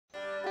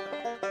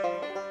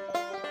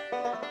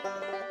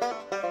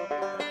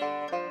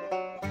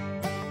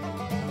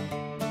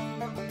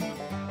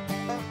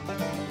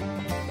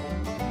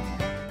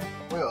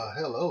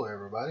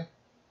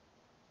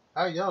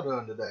How y'all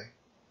doing today?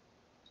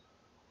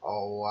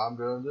 Oh, I'm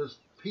doing just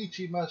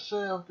peachy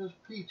myself, just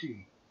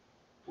peachy.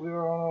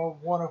 We're on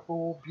a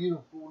wonderful,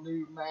 beautiful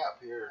new map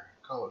here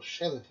called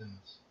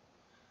Snettertons.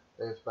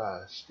 It's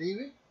by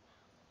Stevie.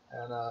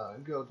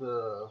 And go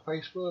to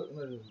Facebook and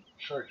then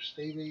search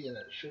Stevie and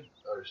it should,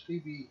 or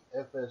Stevie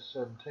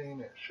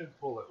FS17, it should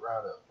pull it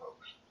right up,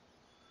 folks.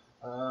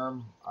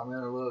 I'm in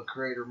a little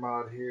creator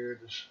mod here,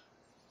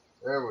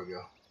 there we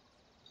go.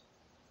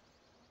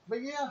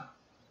 But yeah,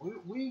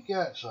 we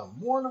got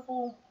some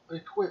wonderful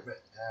equipment,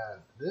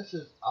 and this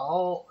is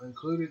all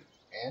included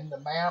in the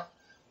map.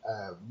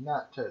 I have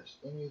not touched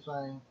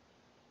anything.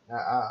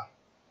 Now,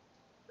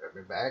 let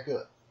me back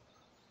up.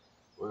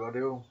 We're going to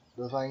do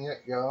the thing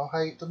that y'all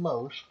hate the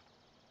most.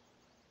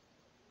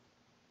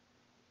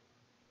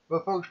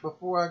 But folks,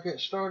 before I get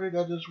started,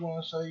 I just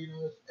want to say,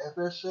 it's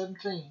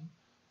FS17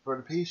 for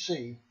the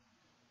PC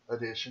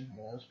edition.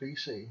 It's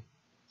PC.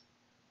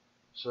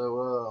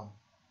 So,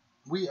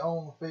 we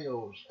own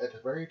fields at the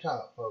very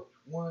top, folks.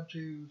 1,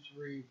 2,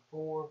 3,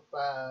 4,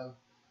 5,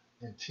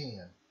 and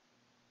 10.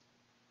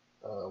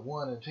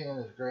 1 and 10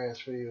 is grass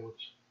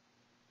fields.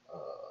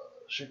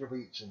 Sugar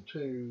beets in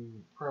 2,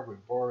 probably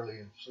barley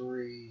in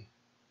 3.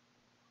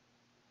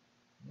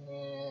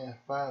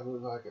 5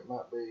 looks like it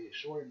might be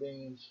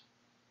soybeans.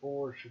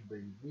 4 should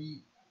be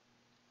wheat.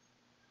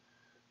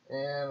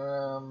 And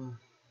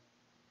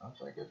I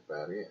think that's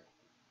about it.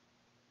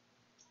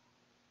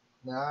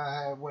 Now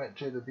I have went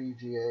to the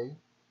BGA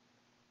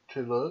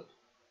to look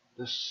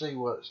to see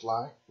what it's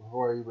like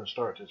before I even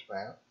start this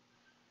map.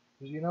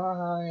 Because you know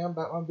how I am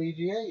about my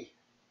BGA.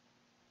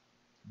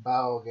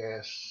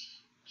 Biogas,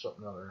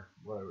 something other,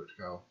 whatever it's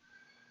called.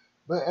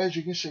 But as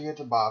you can see at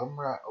the bottom,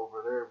 right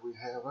over there, we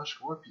have a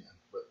scorpion.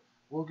 But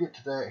we'll get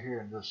to that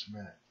here in just a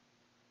minute.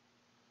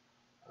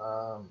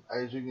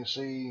 As you can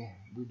see,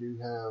 we do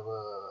have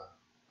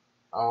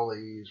all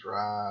these,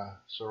 rye,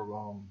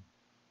 sorghum,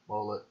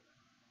 mullet,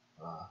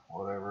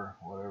 whatever.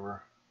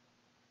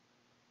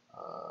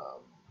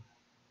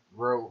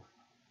 Growth.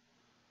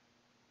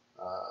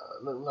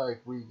 Look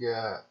like we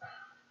got,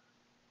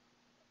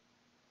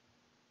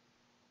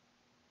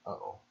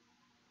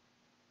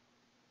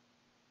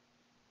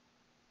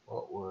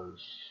 what was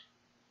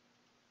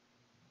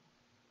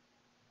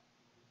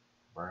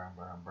brown.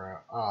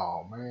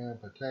 Oh man,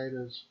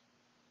 potatoes.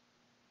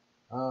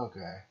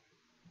 Okay,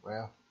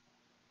 well,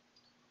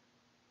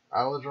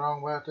 I was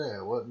wrong about that.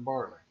 It wasn't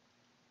barley.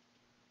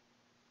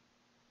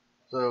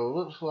 So it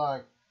looks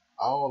like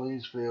all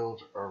these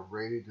fields are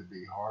ready to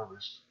be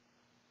harvested.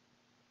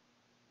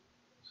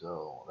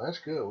 So that's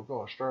good. We're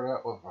going to start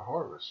out with a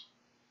harvest.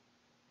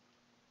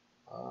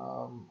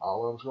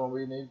 All of them's going to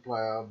be need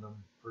plowed, and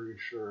I'm pretty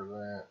sure of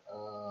that.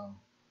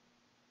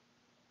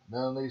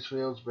 None of these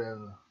fields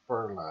been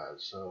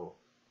fertilized, so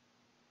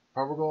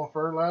probably going to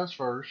fertilize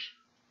first.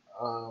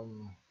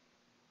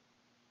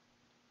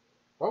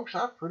 Folks,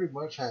 I pretty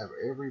much have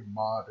every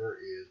mod there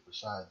is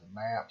besides the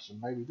maps, and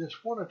maybe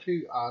just 1 or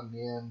 2 odd and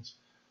ends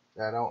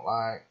that I don't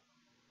like.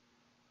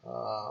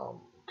 A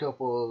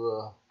couple of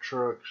the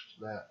trucks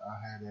that I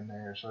had in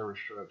there, service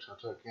trucks, I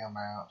took him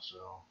out,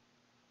 so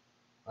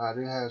I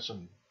do have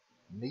some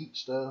neat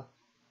stuff.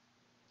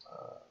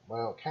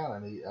 Well, kind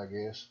of neat, I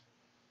guess.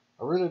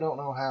 I really don't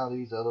know how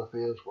these other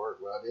fields work,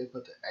 but I did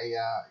put the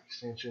AI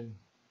extension,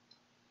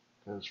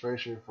 because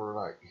especially for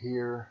like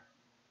here,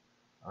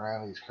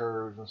 around these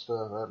curves and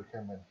stuff, that would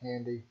come in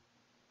handy.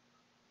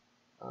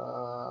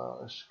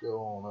 Let's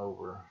go on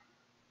over.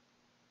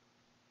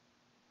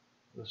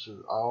 This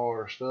is all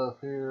our stuff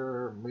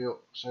here.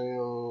 Milk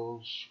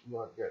sales.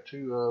 Got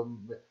 2 of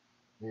them.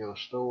 Meal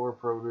store,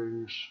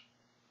 produce.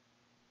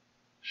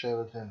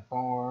 Snetterton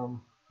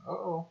farm.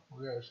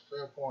 We got a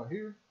sale point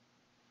here.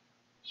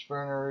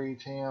 Spinnery,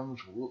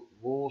 Tim's,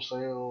 wool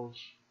sales.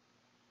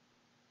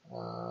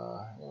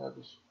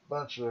 Just a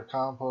bunch of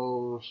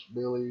compost,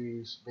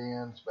 Billy's,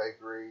 Ben's,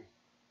 Bakery,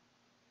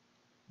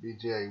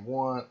 BGA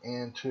 1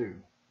 and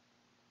 2.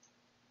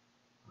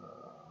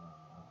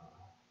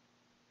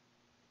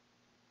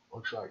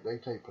 Looks like they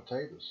take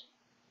potatoes.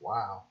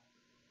 Wow.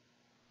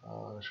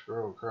 Let's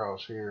scroll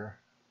across here.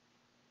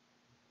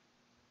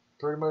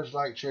 Pretty much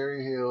like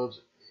Cherry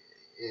Hills.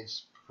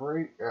 It's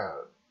pretty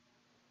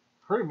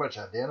much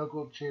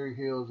identical to Cherry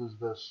Hills. Is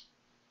just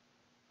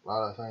a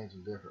lot of things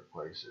in different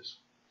places.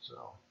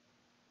 So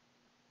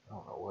I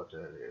don't know what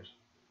that is.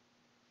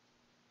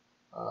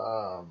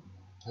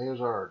 Here's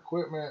our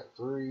equipment.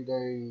 3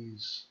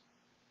 days.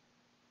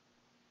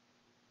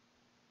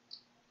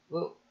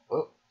 Look,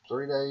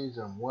 3 days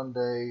and 1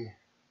 day.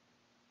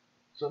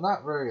 So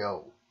not very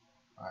old.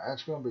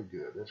 That's going to be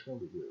good. That's going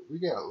to be good. We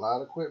got a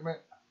lot of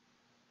equipment.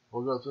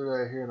 We'll go through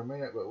that here in a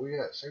minute, but we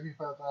got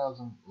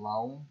 $75,000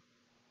 loan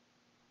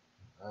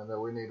that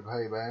we need to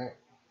pay back.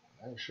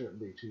 That shouldn't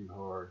be too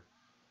hard.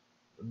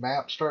 The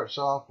map starts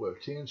off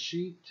with 10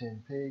 sheep,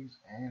 10 pigs,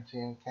 and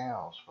 10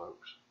 cows,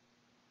 folks.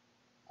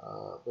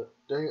 But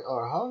they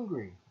are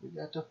hungry. We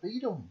got to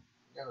feed them.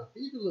 We got to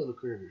feed the little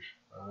critters.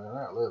 They're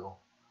not little.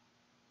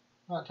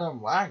 Not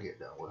time I get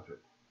done with it.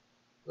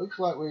 Looks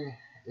like we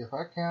if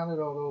I counted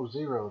all those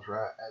zeros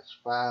right, that's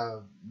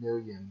 5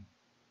 million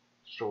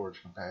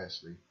storage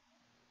capacity.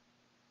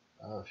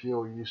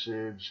 Fuel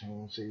usage, you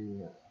can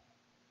see,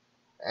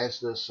 that's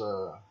this,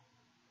 I'll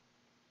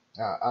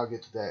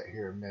get to that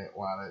here in a minute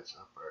while that's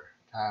up there.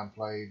 Time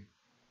played,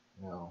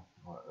 you know,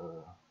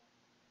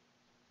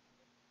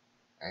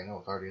 ain't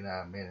no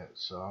 39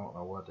 minutes, so I don't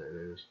know what that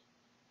is.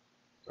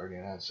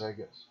 39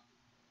 seconds.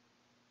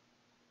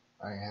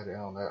 I ain't had it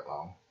on that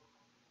long.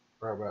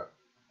 Probably about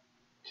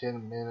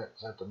 10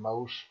 minutes at the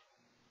most.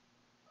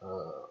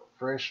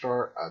 Fresh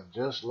start, I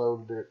just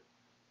loaded it.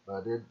 But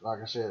I did,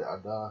 like I said,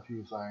 I've done a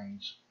few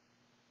things.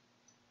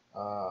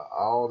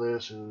 All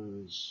this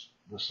is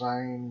the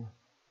same.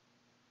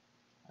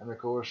 And of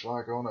course,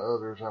 like on the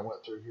others, I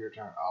went through here,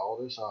 turned all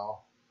this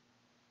off.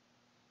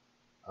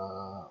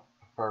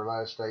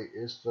 Fertilized state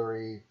is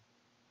 3.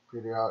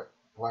 Periodic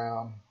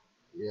clown,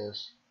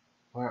 yes.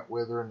 Plant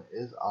withering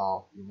is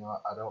off. You know,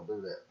 I don't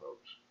do that,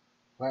 folks.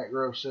 Plant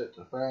growth set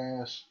to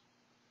fast.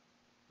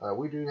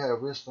 We do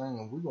have this thing,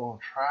 and we're going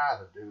to try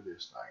to do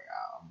this thing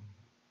out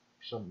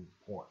some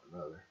point or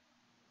another.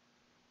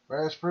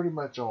 But that's pretty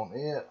much on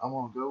it. I'm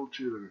going to go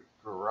to the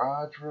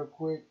garage real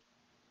quick.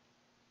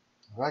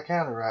 If I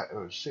counted right, there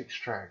was 6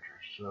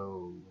 tractors.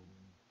 So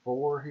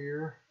 4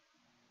 here,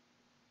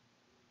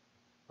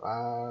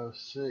 5,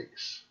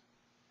 6.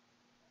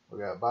 We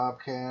got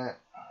Bobcat,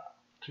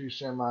 2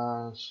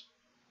 semis,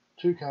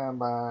 2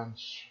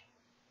 combines.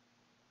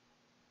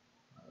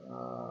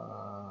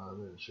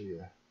 Let's see.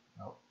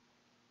 Nope.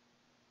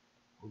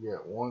 We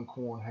got 1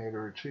 corn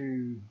header,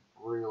 2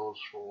 reels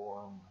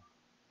for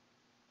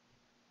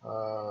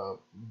them.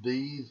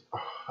 These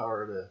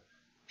are the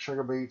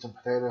sugar beets and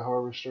potato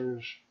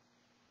harvesters.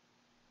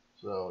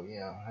 So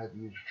yeah, I had to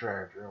use a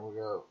tractor. We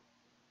got a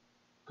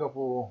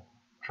couple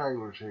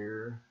trailers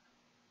here.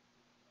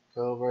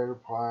 Cultivator,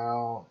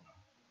 plow,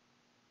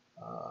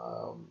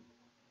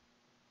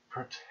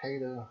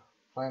 potato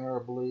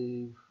planter, I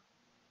believe.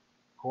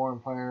 Corn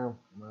planter,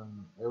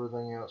 and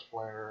everything else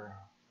planter.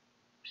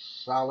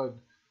 Solid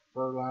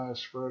fertilizer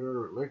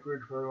spreader,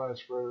 liquid fertilizer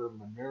spreader,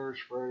 manure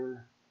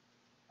spreader,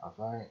 I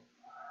think.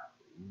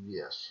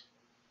 Yes.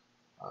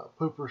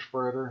 Pooper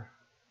spreader.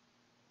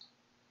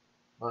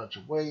 Bunch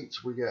of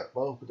weights. We got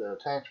both of the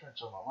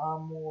attachments on the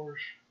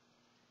lawnmowers.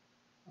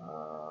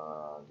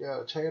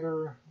 Got a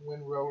tedder,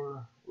 wind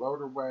roller,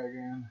 loader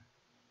wagon,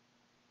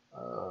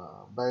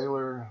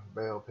 baler,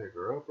 bale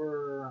picker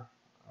upper.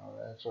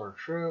 That's our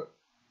truck.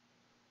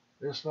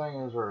 This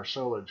thing is our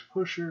silage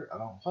pusher. I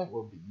don't think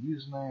we'll be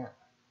using that.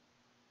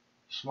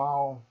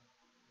 Small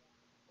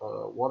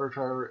water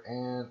trailer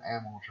and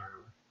animal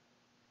trailer.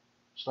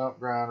 Stump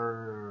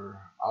grinder,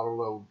 auto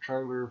load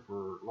trailer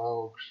for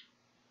logs.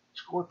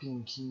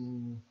 Scorpion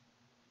King.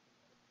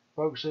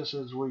 Folks, this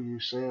is where you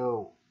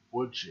sell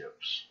wood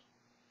chips.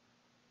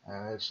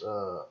 And it's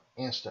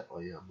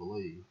instantly, I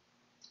believe.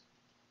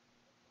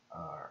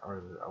 Or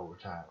is it over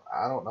time?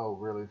 I don't know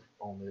really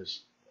on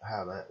this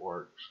how that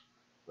works.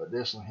 But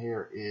this one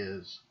here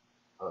is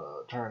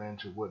turned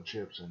into wood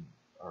chips and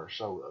are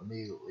sold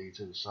immediately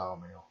to the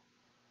sawmill.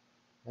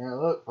 And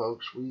look,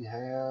 folks, we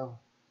have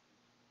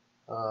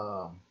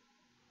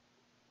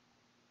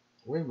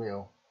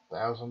windmill,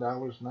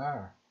 $1,000 an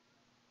hour.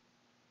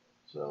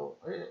 So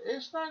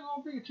it's not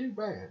going to be too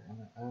bad.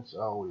 And that's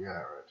all we got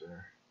right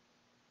there.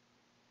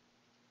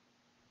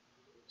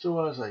 So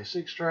what did I say,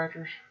 6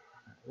 tractors?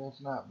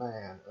 That's not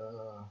bad.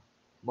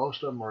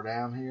 Most of them are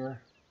down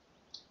here.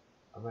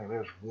 I think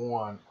there's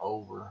 1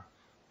 over.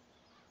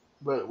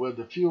 But with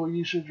the fuel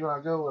usage where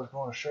I go, I was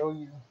going to show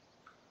you.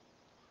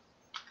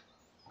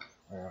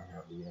 Well,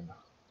 I'll be in the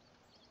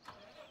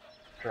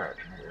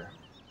tractor here.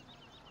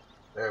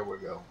 There we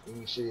go. You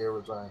can see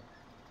everything.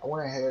 I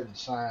went ahead and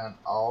signed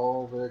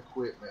all the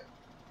equipment,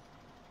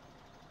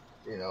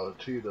 you know,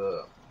 to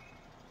the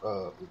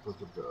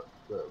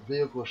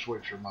vehicle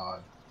switcher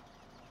mod.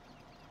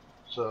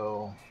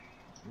 So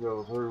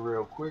go through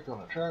real quick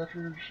on the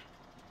tractors.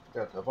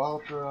 Got the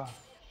Valtra,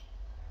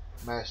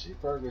 Massey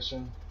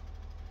Ferguson.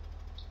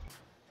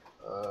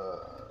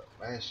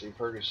 Massey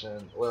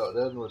Ferguson. Well,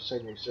 the other one was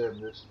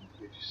 77. This is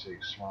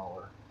 56,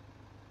 smaller.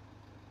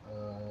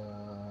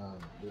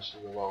 This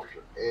is the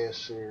Valtra S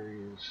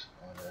series,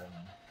 and then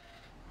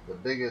the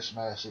biggest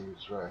Massey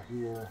is right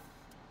here.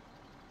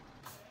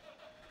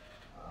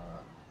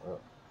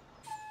 Well,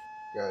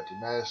 got the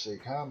Massey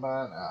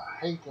Combine. I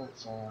hate that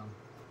sound.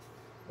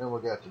 Then we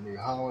got the New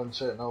Holland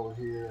sitting over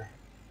here.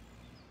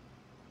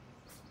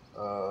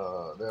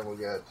 Then we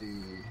got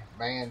the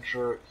man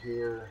truck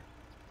here,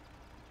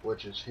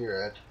 which is here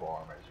at the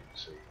farm, as you can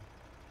see.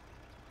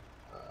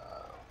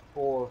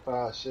 4,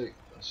 5, 6,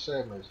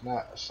 7 is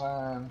not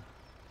assigned.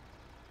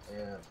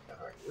 And if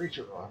I can reach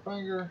it with my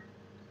finger,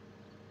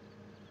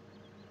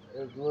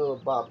 there's a little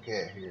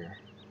bobcat here.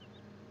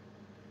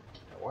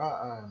 Now, while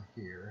I'm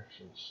here,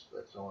 since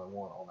that's the only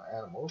one on the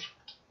animals,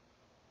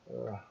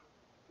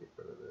 get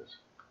rid of this.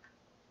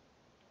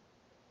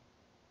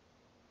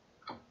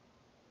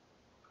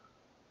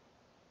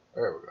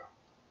 There we go.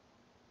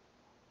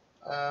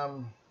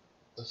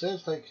 it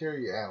says take care of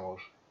your animals.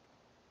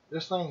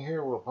 This thing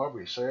here will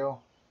probably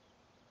sell.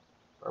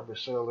 Probably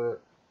sell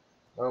it.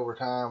 Over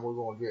time, we're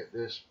going to get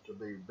this to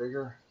be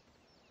bigger.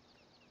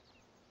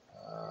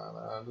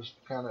 I'll just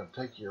kind of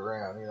take you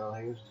around. You know,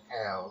 here's the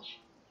cows.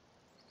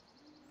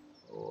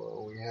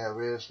 We have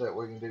this that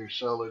we can do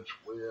silage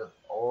with,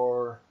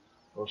 or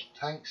those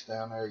tanks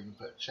down there, you can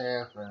put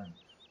chaff and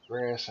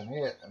grass in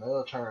it, and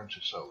it'll turn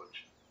to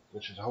silage,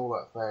 which is a whole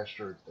lot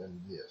faster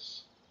than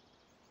this.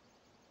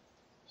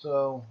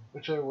 So,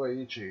 whichever way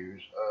you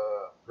choose,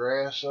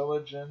 grass,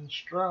 silage, and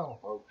straw,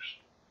 folks,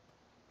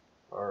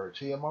 or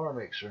TMR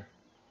mixer.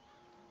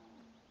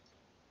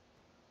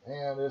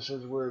 And this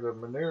is where the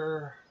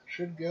manure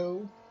should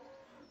go.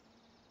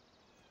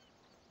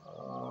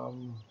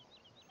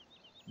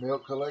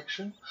 Milk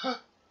collection,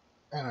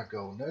 and a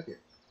gold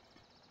nugget.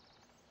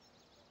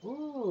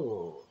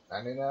 Ooh,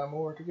 99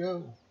 more to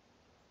go.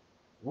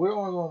 We're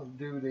only going to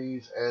do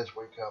these as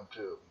we come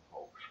to them,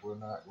 folks. We're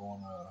not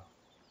going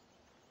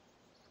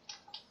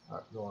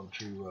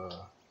to,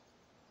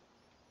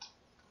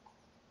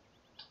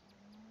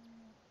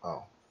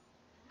 oh,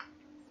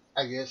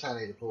 I guess I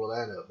need to pull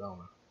that up,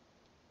 don't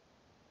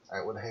I?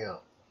 That would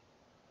help.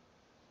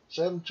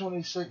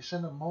 7:26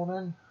 in the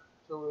morning,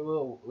 so we're a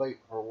little late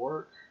for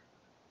work.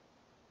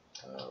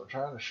 We're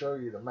trying to show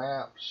you the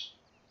maps.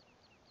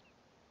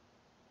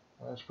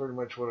 That's pretty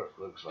much what it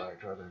looks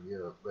like. Try to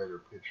get a better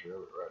picture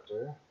of it right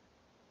there.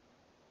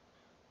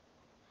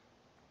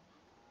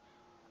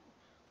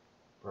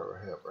 Probably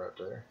help right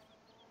there.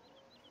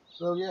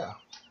 So yeah.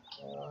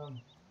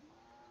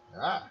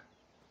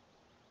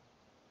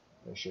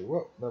 Let's see,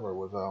 what number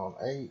was I on?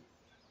 8.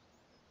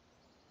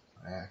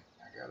 I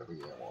gotta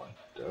be in 1.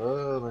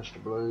 Duh, Mr.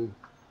 Blue.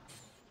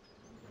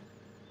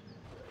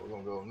 We're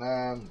gonna go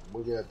 9.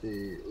 We got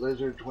the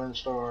Lizard Twin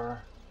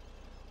Star.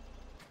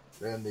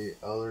 Then the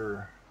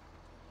other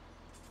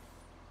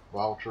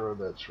Vulture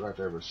that's right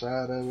there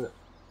beside of it.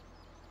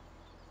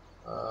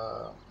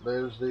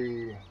 There's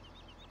the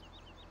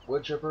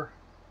Wood Chipper.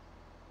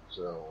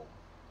 So,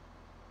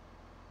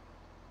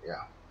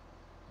 yeah.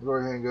 We'll go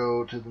ahead and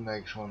go to the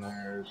next one.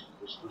 There's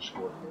just the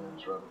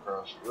Scorpions right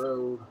across the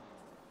road.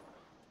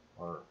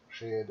 Or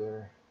shed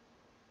there.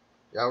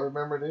 Y'all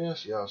remember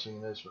this? Y'all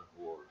seen this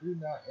before. Do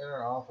not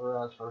enter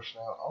authorized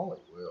personnel only.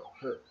 Well,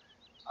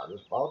 I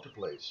just bought the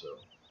place, so.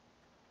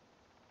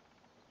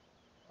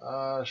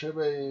 Should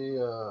be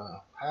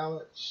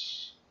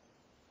pallets,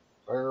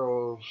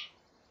 barrels,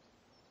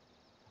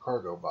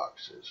 cargo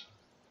boxes.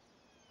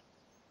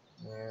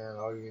 And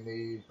all you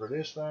need for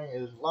this thing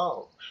is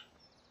logs,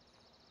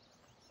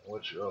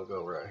 which will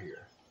go right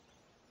here.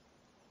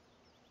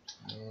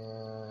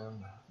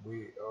 And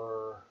we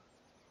are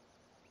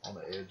on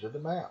the edge of the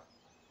map.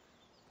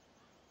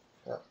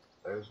 Yep,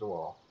 there's the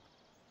wall.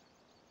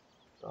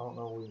 So I don't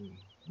know,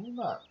 we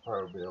might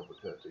probably be able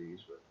to cut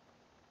these, but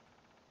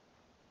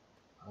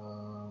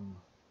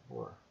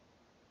where?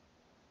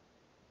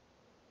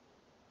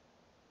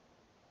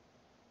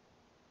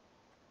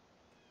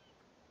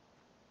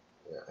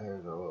 Yeah,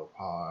 here's a little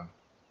pond.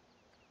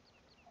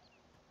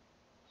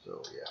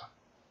 So yeah.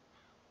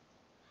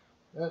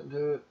 That'll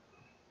do it.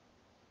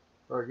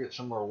 Probably get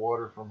some more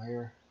water from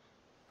here.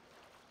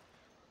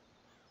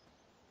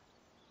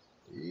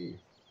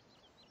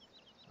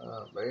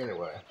 But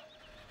anyway,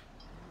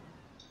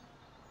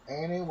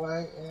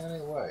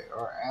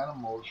 our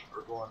animals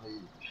are going to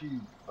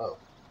need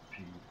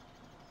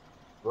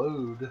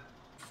food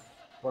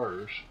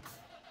first.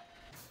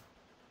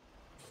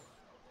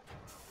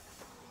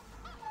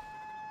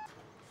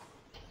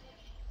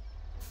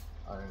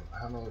 I mean,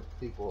 how many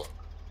people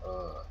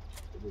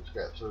just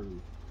got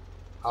through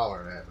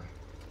hollering at me?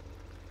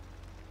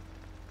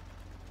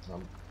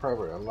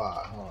 Probably a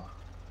lot, huh?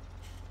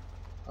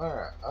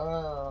 Alright,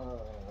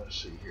 let's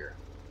see here.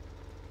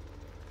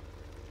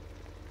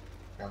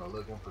 Kind of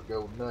looking for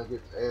gold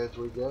nuggets as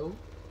we go.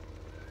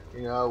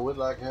 You know, I would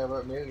like to have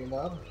 $1 million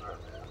right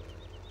now.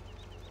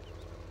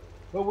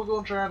 But we're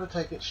going to try to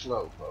take it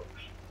slow,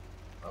 folks.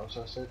 Notice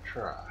I said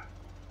try.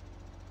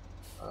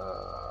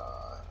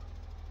 I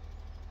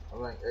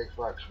think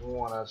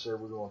Ep.1, I said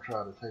we're going to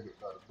try to take it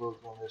by the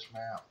book on this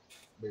map.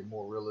 Be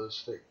more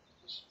realistic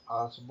as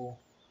possible.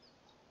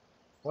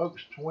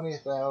 Folks,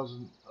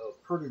 20,000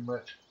 pretty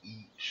much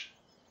each.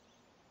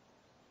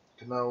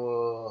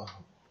 Canola,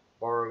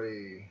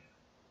 barley,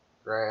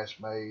 grass,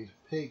 maize,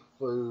 pig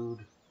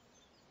food,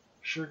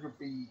 sugar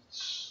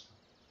beets,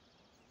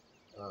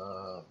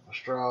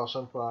 straw,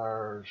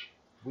 sunflowers,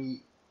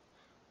 wheat,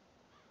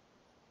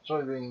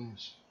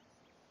 soybeans,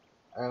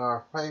 and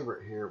our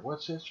favorite here,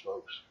 what's this,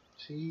 folks?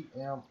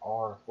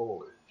 TMR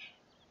foliage.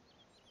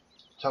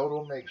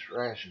 Total mixed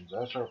rations.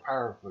 That's our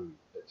power food.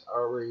 It's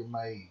already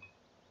made.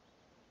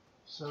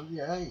 So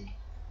yay.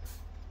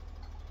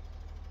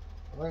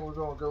 I think we're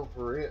going to go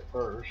for it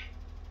first.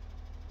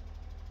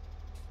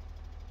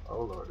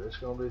 Oh Lord, it's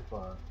going to be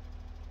fun.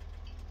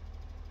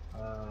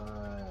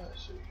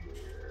 Let's see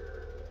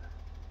here.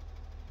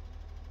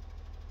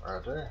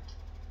 Right there. .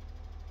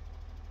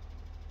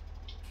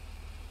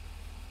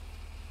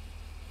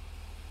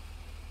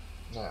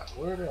 Now,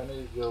 where do I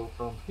need to go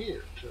from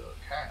here to the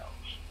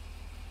cows?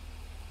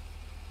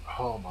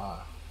 Oh my.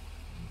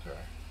 Okay.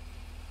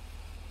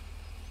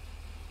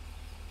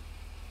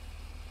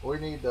 We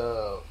need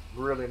to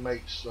really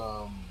make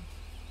some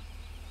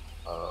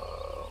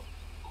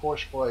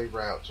horseplay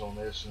routes on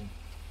this, and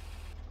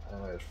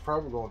it's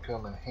probably going to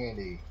come in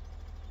handy.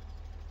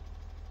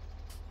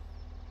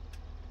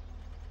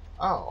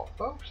 Oh,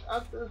 folks,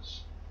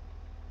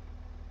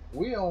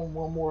 we own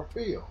one more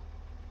field.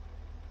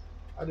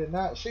 I did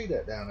not see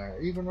that down there,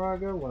 even right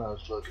ago when I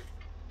was looking.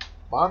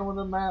 Bottom of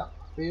the map,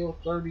 field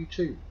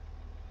 32.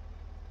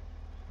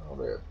 Oh,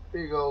 that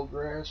big old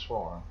grass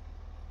farm.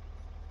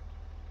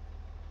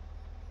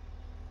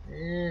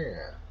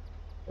 Yeah,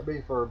 that'd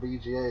be for a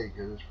BGA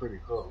because it's pretty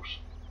close.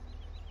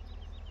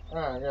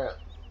 I got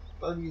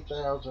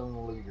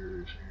 30,000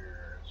 liters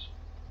here.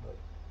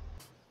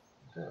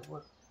 Is that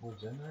what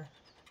was in there?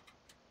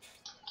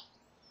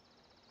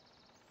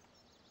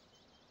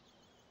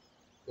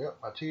 Yep,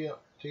 my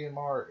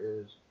TMR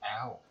is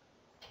out.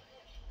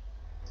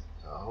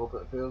 I hope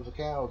it fills the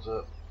cows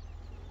up.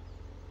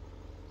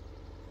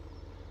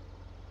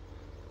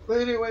 But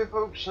anyway,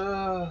 folks,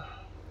 if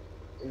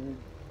you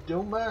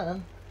don't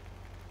mind,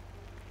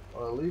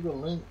 leave a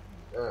link,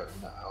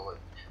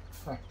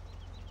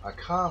 a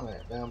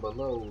comment down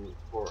below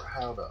for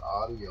how the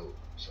audio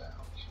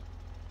sounds.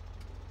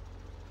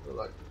 So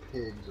like the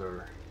pigs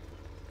are,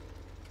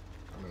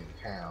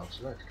 the cows.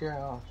 So that's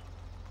cows.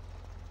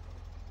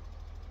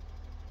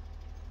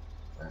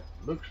 That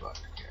looks like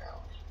the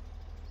cows.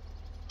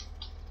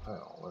 Hang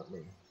on, let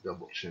me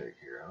double check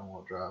here. I don't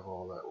want to drive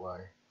all that way.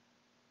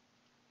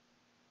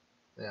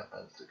 Yeah,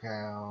 that's the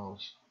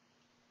cows,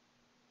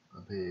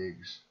 the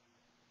pigs,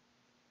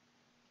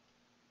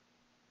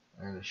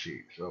 and the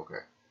sheep.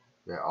 Okay.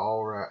 They're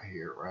all right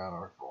here around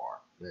our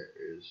farm. That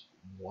is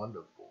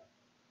wonderful.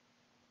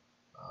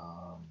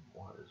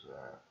 What is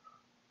that?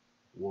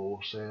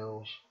 Wool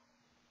sales.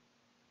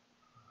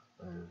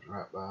 That is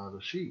right by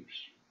the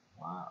sheeps.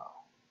 Wow.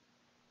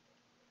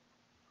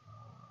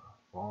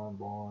 Farm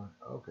barn.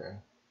 Okay.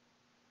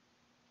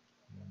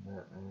 And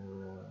that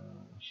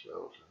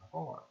sells in the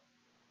farm.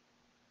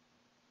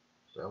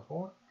 Sell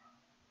point?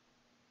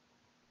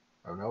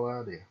 I have no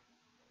idea.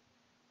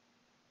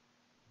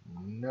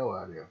 No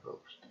idea,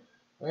 folks.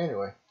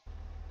 Anyway.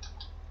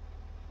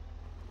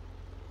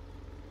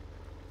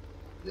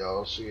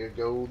 Y'all see a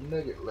gold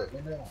nugget, let me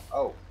know.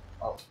 Oh,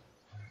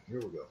 here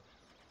we go.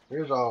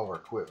 Here's all of our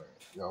equipment.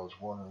 Y'all was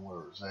wondering where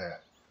it was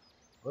at.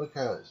 Look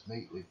how it's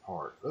neatly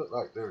parked. Look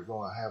like they're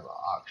going to have an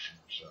auction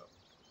or something.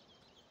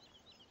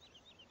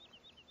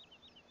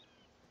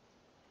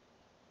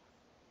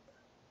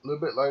 A little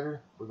bit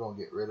later, we're going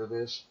to get rid of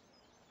this.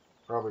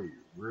 Probably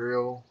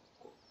real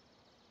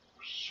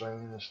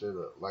soon instead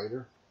of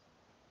later.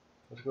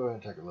 Let's go ahead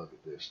and take a look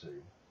at this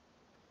too.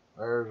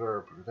 There's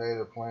our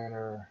potato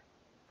planter.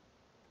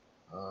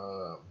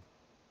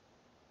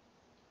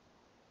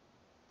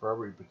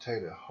 Probably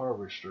potato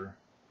harvester.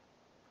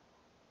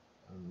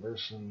 And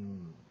this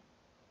one,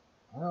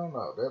 I don't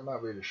know, that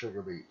might be the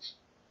sugar beets.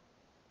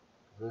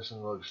 This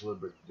one looks a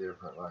little bit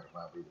different, like it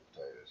might be the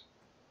potatoes.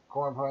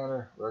 Corn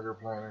planter, regular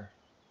planter,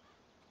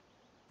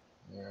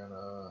 and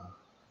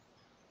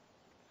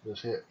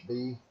just hit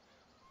B,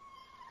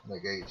 and the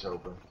gate's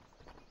open.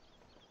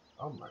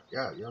 Oh my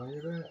God, y'all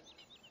hear that?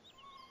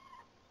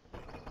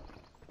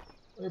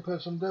 They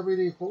put some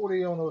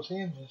WD-40 on those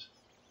hinges.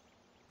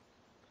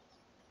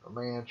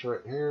 Man,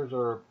 here's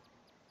our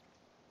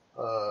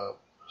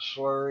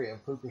slurry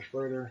and pooper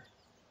spreader.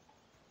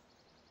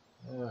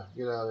 Yeah,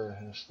 get out of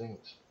there, it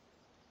stinks.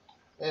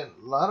 And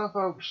a lot of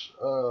folks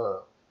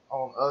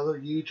on other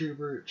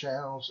YouTuber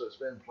channels that's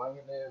been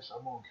playing this,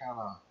 I'm gonna kind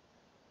of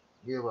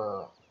give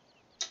a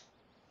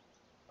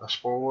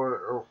spoiler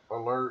or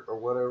alert or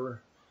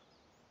whatever.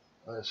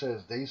 It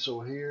says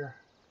diesel here.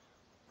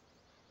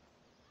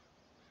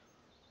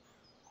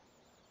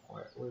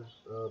 Where's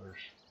the others?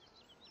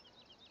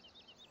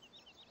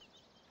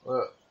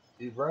 Well,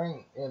 you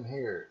bring in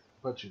here,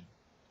 put your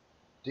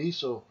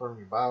diesel from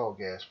your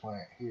biogas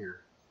plant here,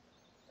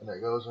 and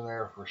it goes in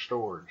there for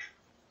storage.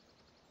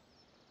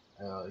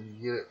 You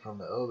get it from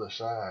the other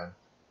side.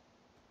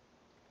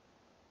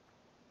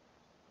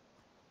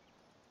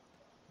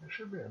 There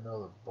should be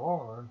another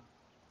barn.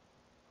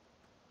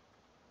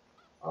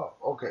 Oh,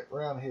 okay,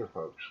 around here,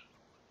 folks.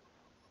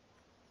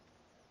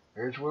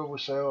 Here's where we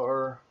sell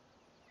our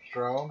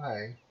straw and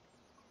hay.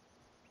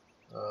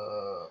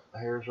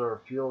 Here's our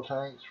fuel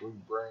tanks. We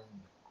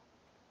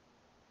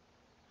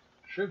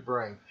should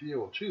bring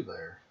fuel to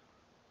there.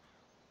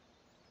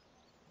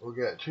 We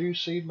got 2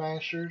 seed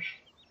masters,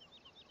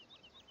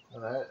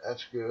 and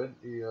that's good.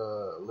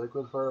 The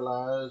liquid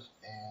fertilize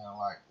and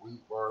like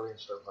wheat, barley, and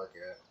stuff like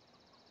that.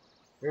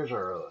 Here's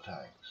our other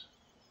tanks.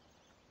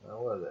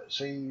 Now what is that?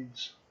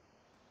 Seeds,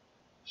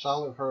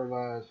 solid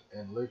fertilize,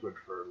 and liquid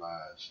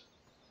fertilize.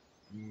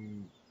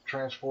 You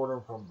transport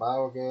them from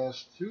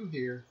biogas to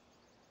here.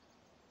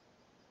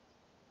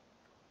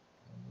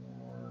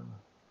 And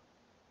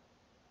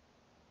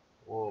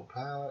oil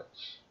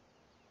pallets.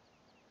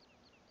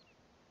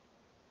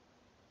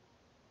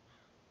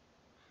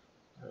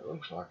 It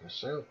looks like a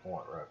sell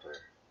point right there.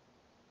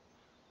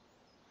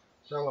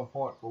 Selling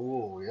point for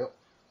wool, yep.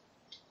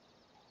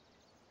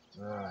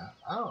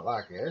 I don't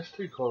like it. It's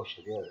too close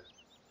together.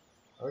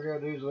 All I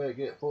gotta do is let it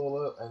get full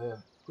up and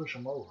then push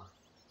them over.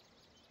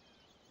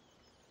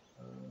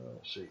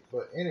 Let's see.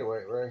 But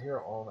anyway, right here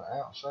on the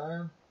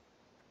outside,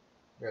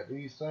 got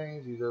these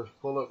things. You just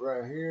pull up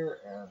right here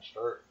and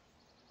start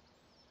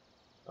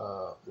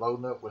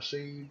loading up with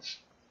seeds,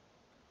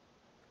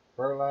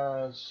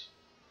 fertilize,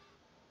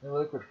 and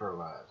liquid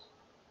fertilize.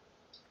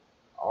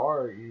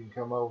 Or you can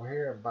come over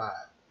here and buy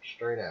it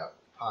straight out,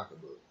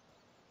 pocketbook.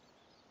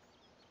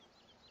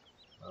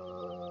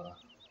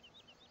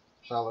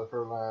 Solid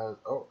fertilize.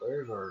 Oh,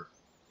 there's our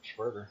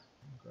spreader.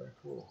 Okay,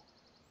 cool.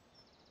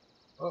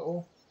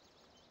 Uh-oh.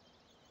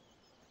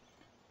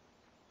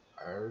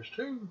 There's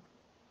two.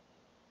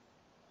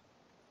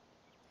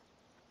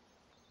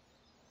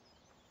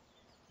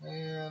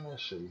 And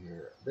let's see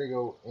here. Big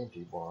old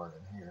empty barn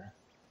in here.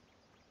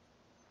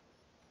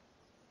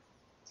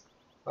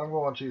 If I'm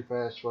going too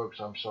fast, folks,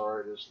 I'm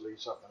sorry. Just leave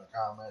something in the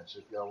comments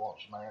if y'all want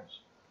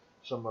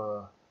some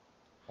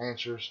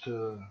answers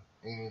to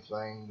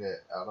anything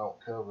that I don't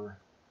cover.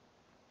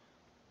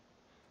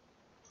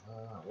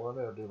 What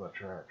did I do with my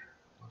tractor?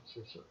 What's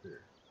this up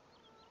here?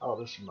 Oh,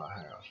 this is my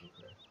house.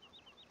 Okay.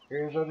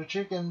 Here's the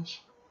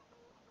chickens.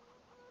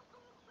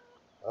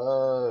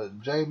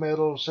 J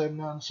Metal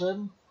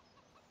 797.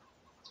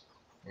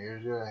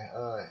 Here's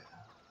your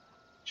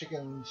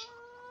chickens.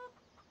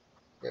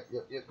 Yep.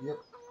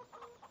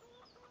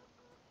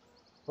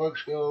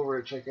 Folks, go over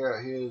and check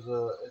out his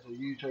it's a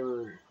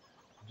YouTuber,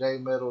 J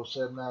Metal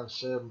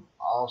 797.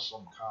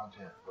 Awesome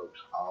content,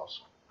 folks.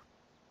 Awesome.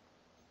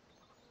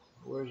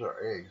 Where's our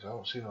eggs? I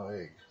don't see no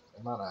eggs.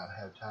 They might not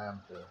have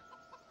time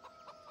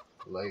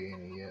to lay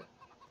any yet.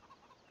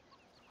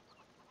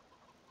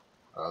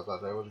 I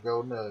thought that was a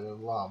golden nugget of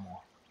a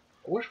lawnmower.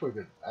 I wish we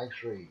could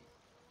actually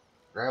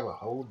grab a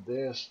hold of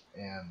this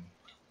and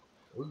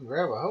we can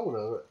grab a hold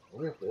of it,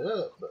 lift it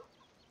up, but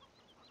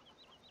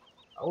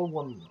I would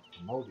want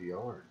to mow the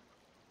yard.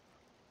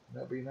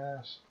 Wouldn't that be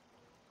nice?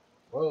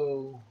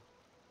 Whoa.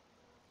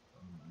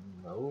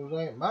 Those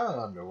ain't my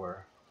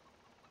underwear.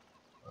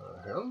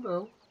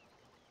 Hello.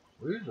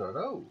 Whose are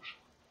those?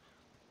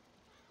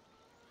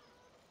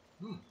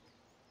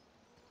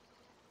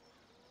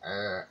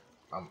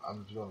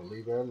 I'm just going to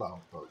leave that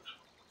alone, folks.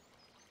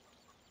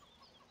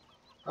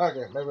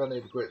 Okay, maybe I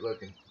need to quit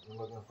looking. I'm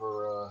looking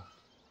for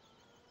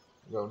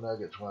gold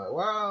nuggets.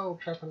 Wow,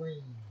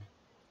 trampoline.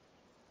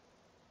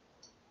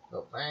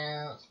 Go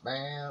bounce,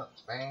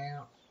 bounce,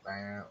 bounce,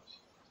 bounce.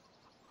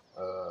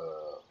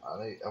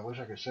 I wish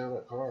I could sell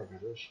that car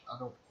because I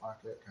don't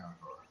like that kind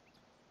of car.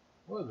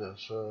 What is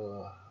this?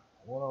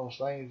 One of those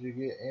things you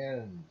get in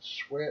and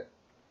sweat,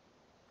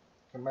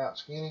 come out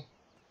skinny.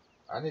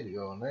 I need to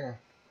go in there.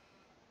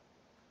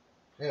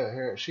 Yeah,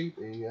 here at Sheep,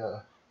 he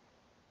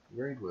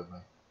agreed with me.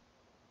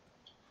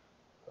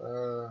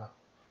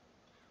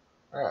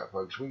 Alright,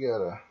 folks, we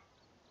gotta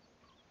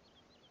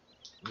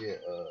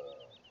get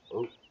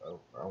oh,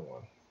 wrong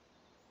one.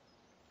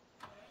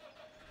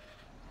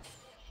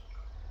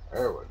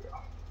 There we go.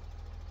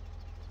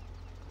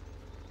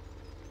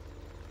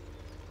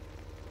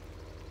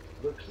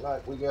 Looks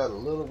like we got a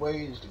little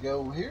ways to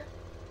go here.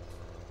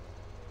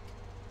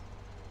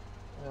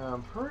 And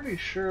I'm pretty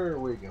sure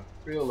we can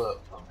fill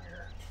up from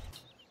here.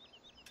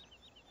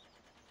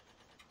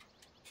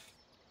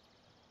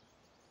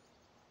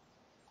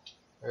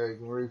 There, you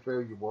can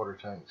refill your water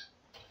tanks.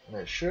 And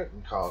it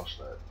shouldn't cost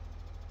that.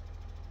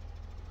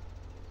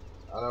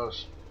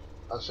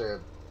 I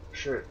said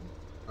shouldn't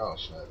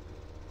cost that.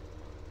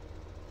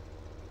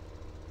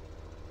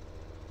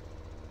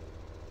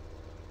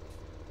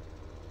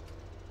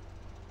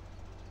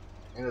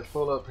 And just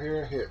pull up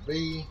here, hit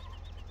B,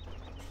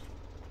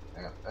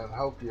 and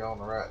hope you're on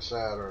the right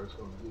side or it's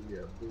going to give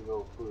you a big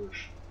old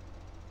push.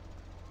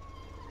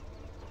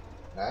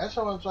 Now that's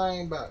the only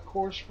thing about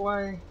course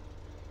play.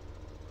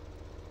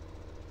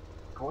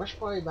 Course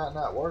play might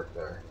not work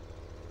there.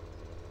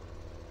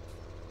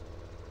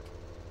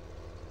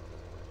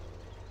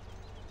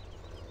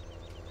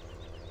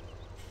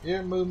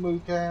 Here, moo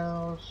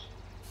cows.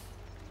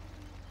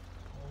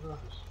 There's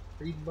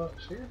feed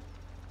bucks here.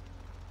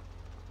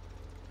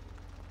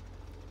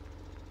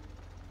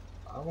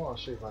 I want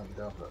to see if I can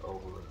dump it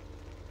over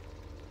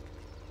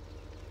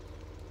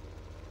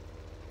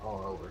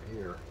on over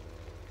here.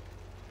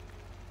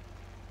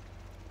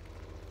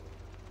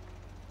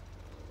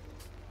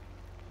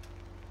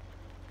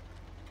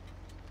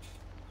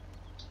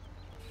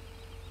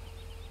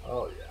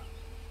 Oh yeah.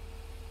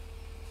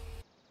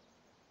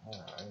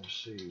 Alright, let's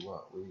see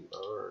what we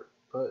are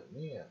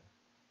putting in.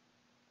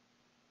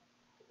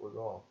 We're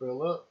gonna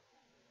fill up.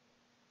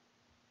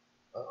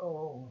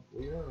 Uh-oh,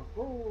 we are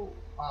full.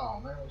 Oh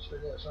man, we still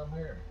got some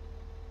here.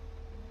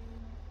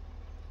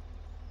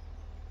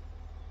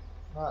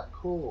 Not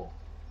cool.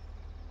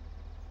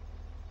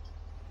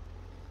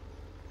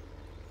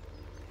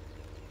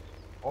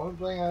 Only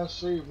thing I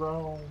see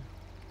wrong,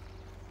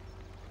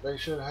 they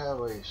should have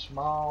a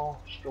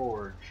small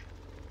storage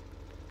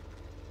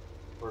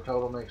for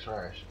total mixed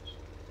rations.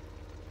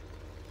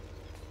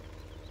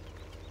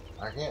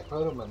 I can't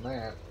put them in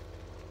that,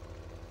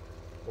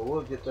 but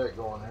we'll get that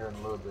going here in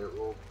a little bit.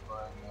 We'll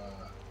bring,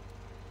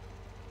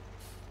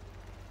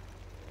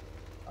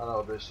 I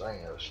know this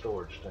ain't a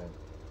storage tank,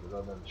 because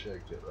I done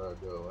checked it right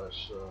ago.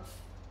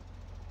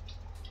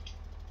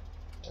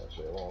 That's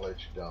it, it won't let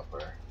you dump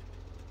there.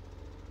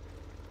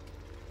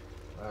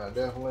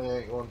 Definitely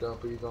ain't gonna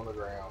dump these on the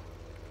ground.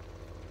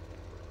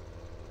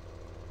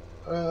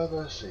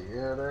 Let's see,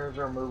 yeah, there's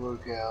our moo-moo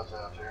cows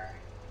out there.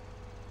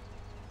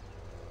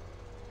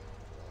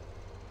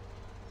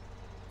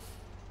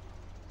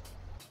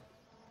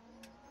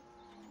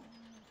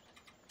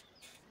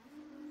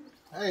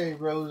 Hey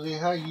Rosie,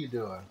 how you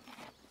doing?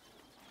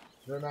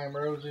 Is your name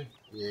Rosie?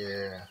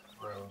 Yeah,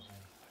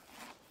 Rosie.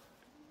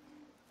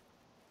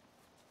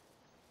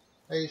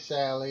 Hey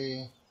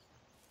Sally.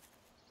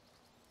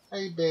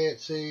 Hey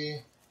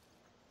Betsy.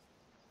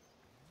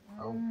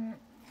 Oh.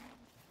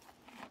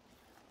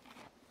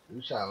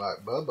 You sound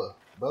like Bubba.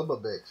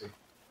 Bubba Betsy.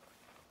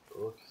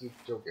 Oh, keep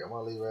joking. I'm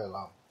gonna leave that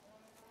alone.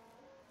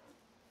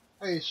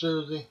 Hey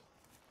Susie.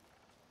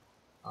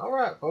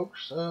 Alright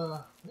folks,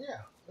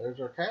 yeah, there's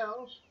our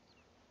cows.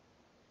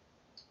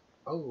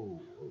 Oh,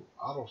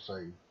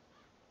 autosave.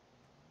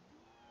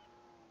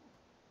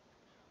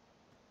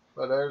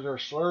 But there's our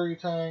slurry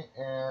tank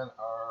and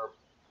our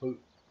poop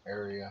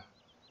area.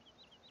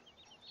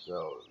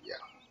 So, yeah.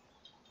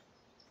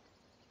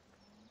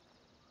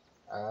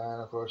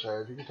 And of course,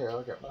 as you can tell,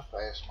 I got my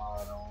fast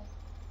mod on.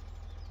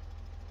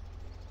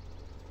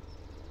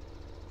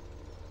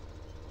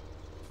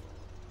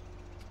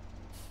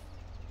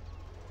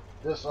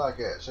 Just like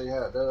that. See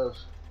how it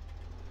does?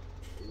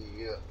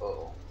 Yeah,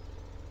 uh-oh.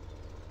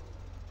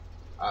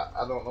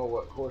 I don't know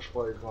what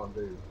Horseplay is going to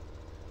do.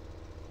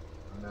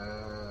 And,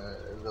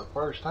 the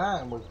first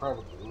time we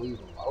probably leave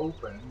them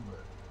open,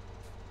 but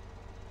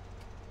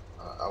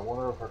I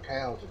wonder if our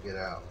cows will get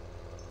out.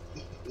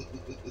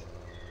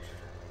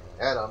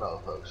 I don't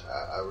know, folks.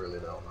 I really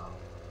don't know.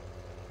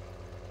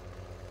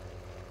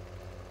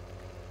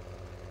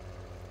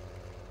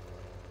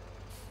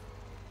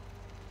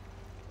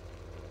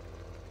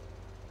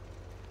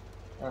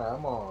 Alright,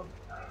 I'm going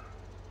to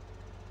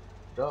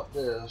dump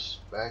this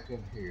back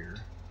in here.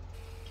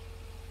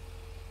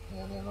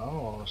 And then I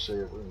want to see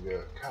if we can get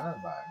a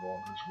combine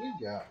going, because we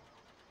got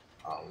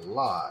a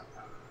lot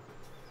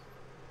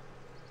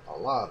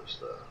of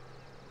stuff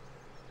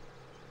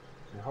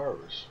to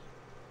harvest.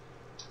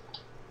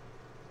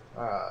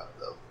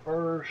 The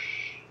first,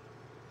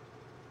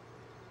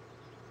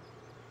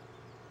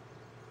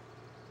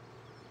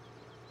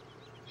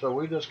 so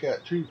we just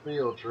got 2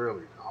 fields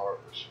really to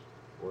harvest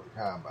for the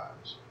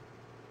combines.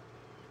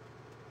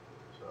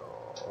 So,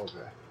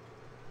 okay.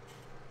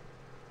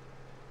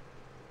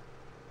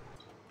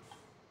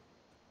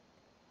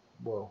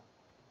 Well,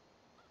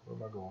 where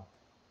am I going?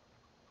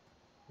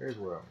 Here's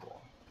where I'm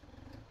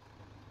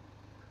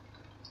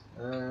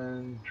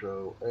going.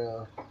 Control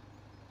F.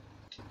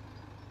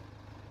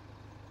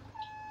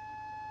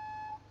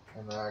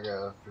 And then I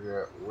gotta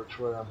figure out which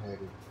way I'm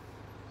headed.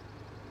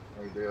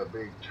 Maybe a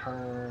big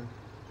turn.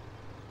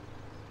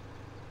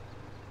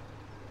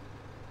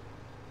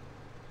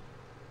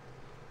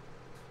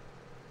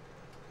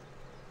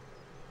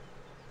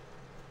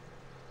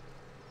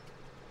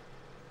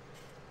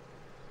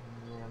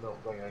 I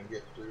don't think I can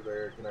get through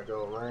there. Can I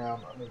go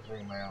around? Let me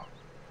zoom out.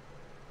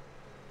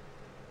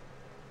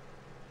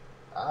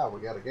 Ah,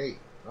 we got a gate.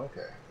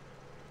 Okay.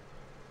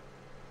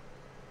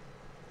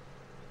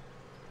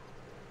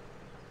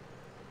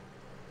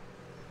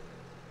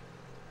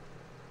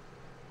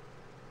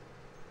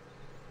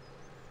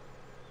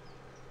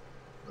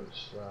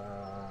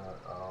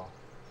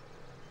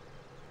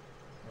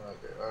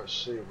 Okay, let's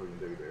see if we can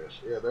do this.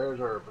 Yeah, there's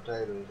our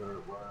potatoes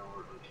or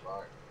whatever it looks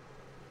like.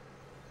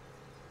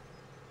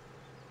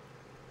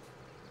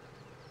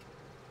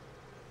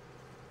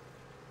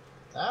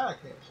 I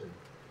can't see.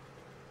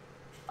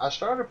 I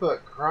started to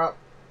put crop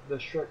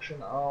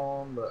destruction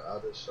on, but I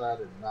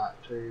decided not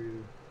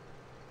to.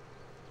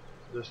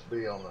 Just to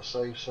be on the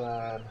safe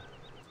side.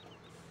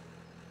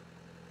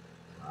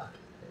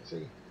 Can't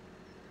see.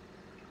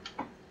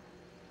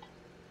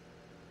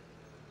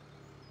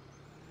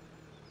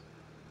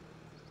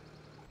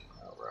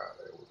 Alright,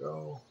 there we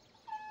go.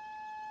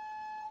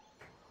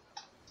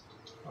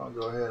 I'll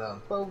go ahead and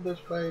unfold this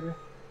baby.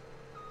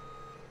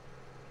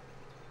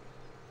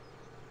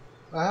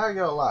 Now, how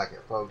y'all like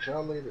it, folks?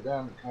 Y'all leave it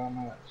down in the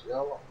comments.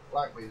 Y'all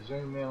like me to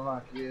zoom in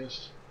like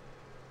this?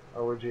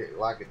 Or would you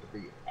like it to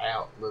be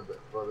out a little bit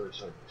further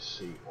so you can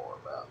see more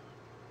about it?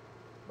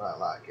 Might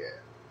like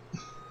that.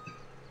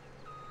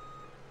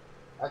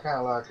 I kind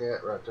of like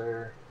that right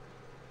there.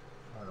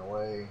 In a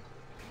way.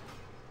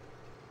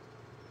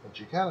 But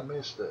you kind of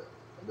miss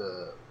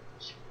the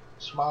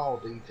small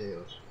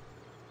details.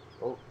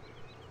 Oh.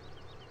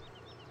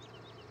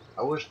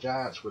 I wish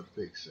Giants would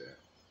fix that.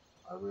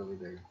 I really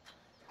do.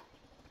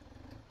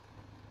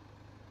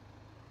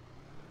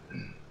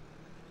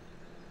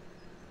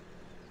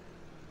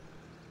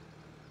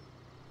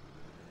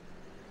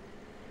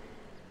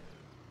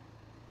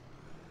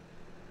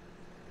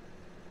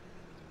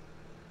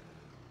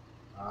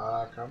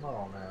 come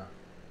on now.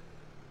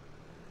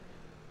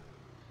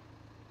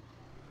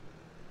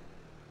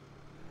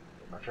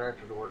 Get my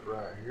tractor to work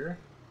right here.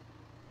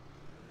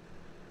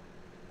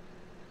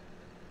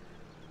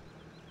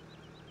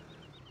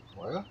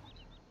 Well.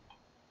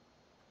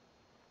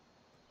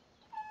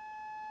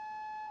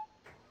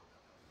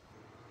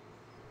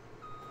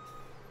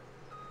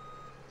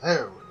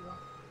 There we go.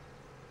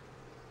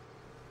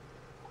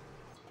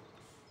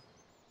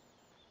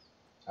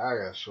 I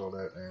gotta slow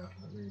that down.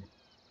 Let me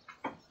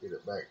get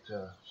it back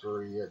to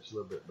 3. It's a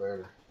little bit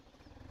better.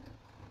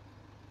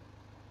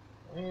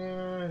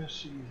 And let's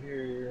see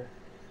here.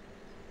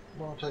 I'm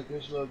gonna take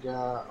this little guy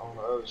on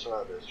the other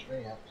side of this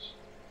fence.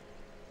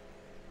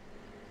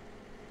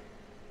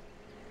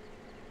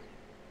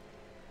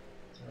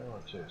 And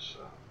what's this?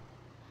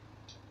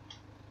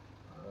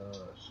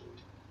 Let's see.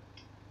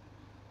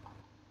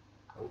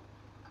 Oh.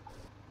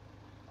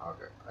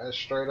 Okay, that's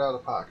straight out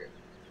of the pocket.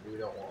 We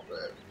don't want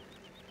that.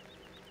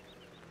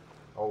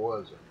 Or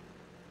was it?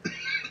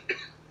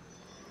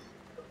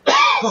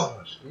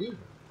 Excuse me.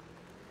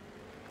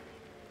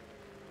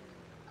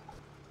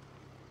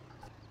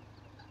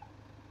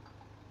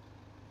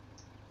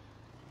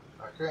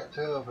 I can't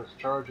tell if it's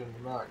charging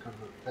or not because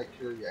it takes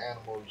care of your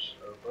animals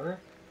up there.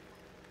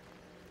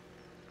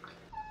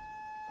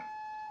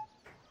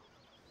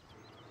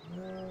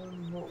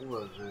 And what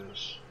was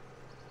this?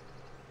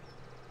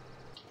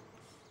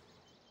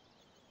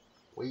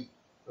 Wheat.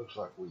 Looks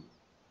like wheat.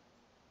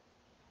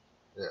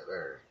 Yeah,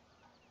 there.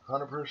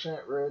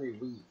 100% ready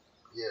wheat.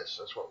 Yes,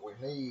 that's what we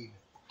need.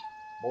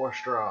 More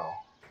straw.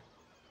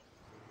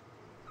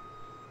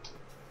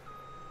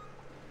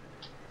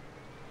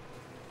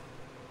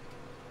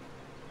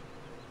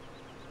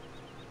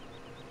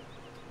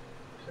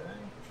 Okay.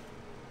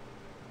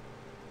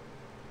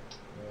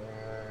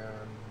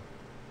 And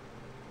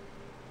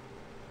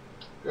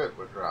good,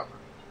 we're dropping.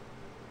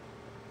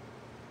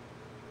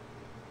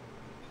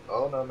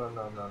 Oh no.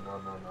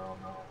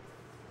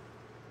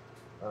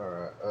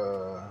 Alright,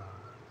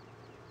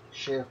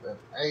 Shift and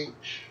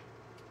H.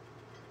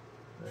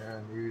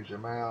 And use your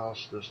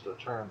mouse just to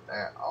turn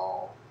that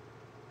off.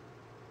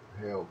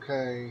 Hit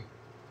OK.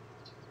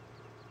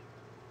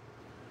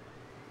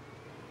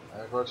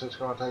 And of course it's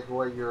going to take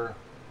away your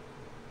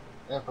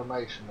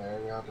information there.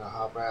 You have to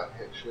hop out and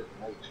hit Shift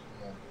and H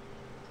again.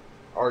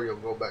 Or you'll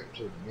go back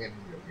to the menu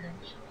again.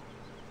 So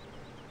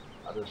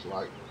I just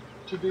like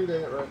to do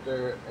that right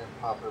there and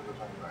pop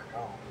everything back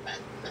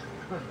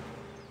on.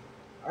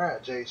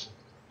 Alright, Jason.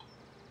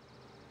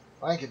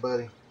 Thank you,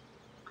 buddy.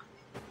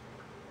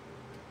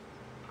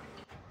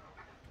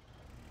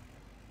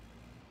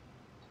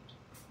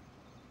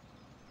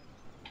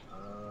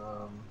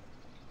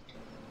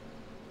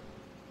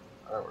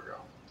 There we go.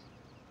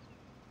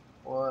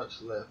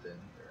 What's left in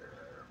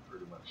here?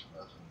 Pretty much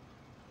nothing,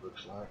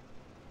 looks like.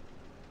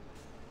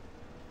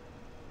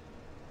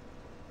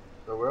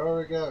 So we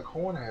already got a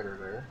corn header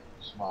there,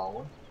 small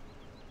one.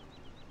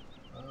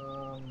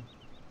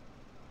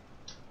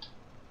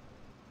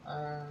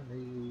 I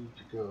need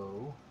to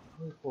go.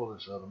 Let me pull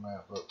this other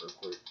map up real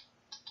quick.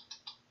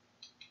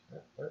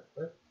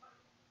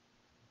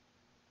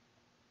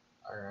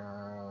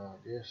 I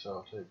guess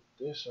I'll take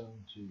this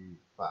into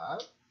 5.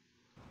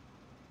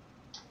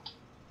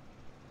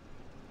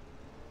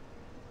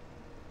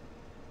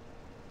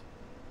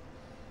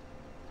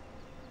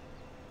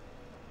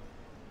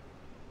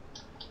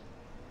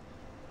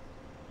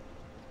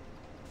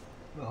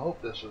 I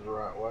hope this is the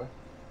right way.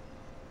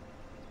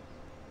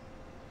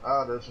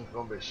 Ah, this one's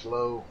going to be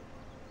slow.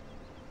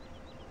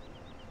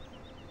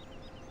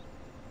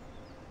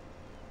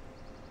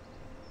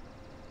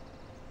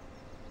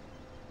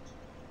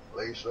 At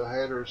least the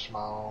header is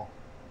small.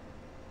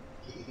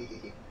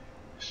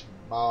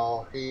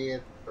 Small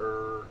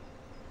header.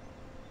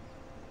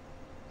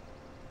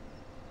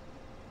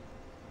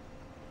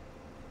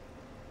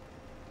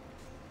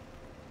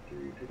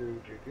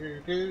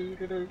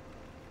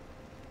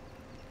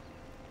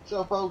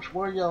 So folks,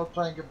 what do y'all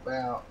think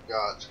about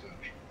God's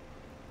Country?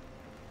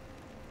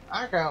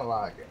 I kind of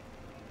like it.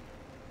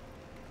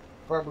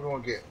 Probably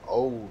going to get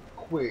old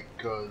quick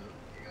because,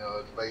 you know,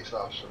 it's based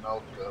off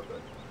Snetterton,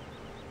 but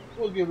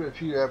we'll give it a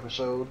few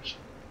episodes,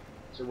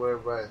 see what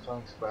everybody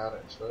thinks about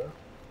it and stuff.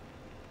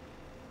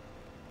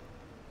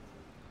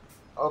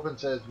 Open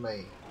says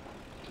me.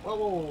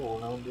 Whoa,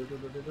 no,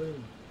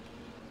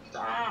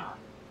 stop!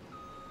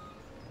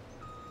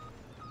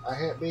 I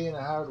hate being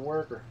a hard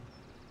worker.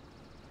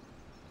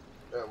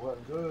 That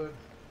wasn't good.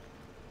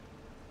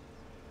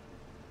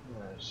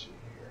 Let's see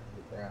here,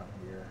 get down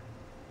here.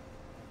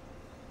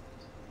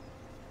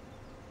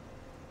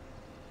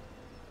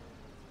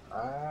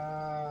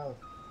 I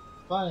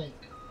think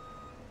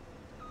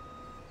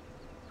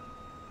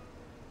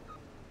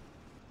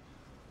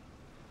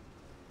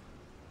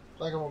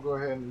I'm gonna go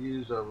ahead and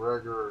use a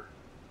regular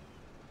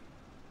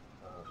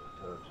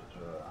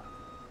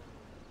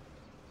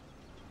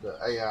the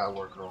AI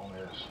worker on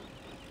this.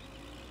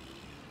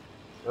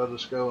 They'll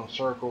just go in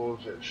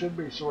circles. It should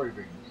be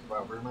soybeans if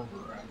I remember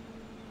right.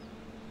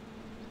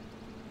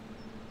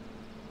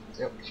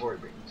 Yep,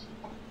 soybeans.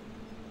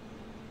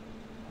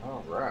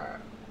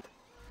 Alright.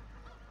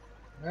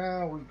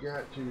 Now we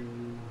got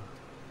to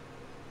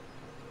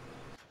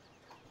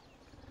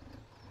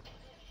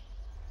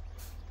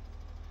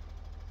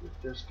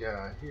get this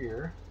guy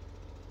here.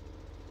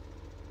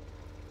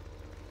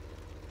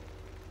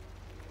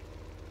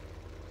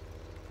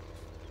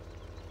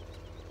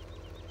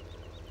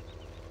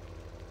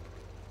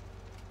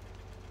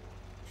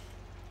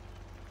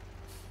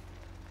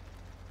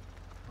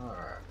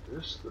 Alright,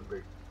 this is the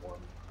big one.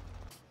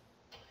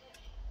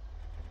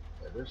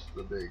 Yeah, this is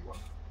the big one.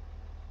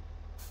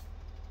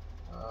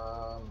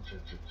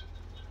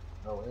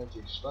 No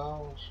empty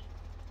stalls.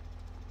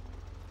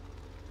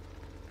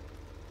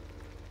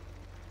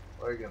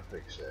 How are you gonna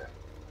fix that?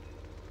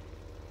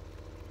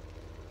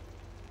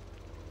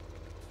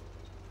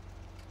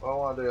 What I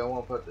want to do, I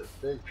want to put this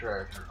big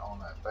tractor on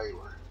that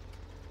baler.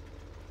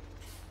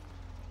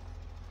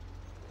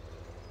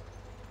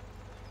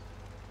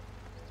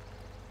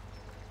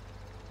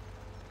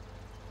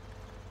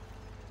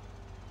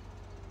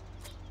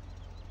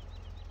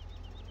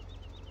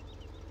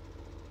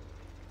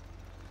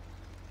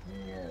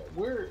 And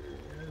where,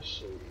 let's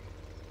see.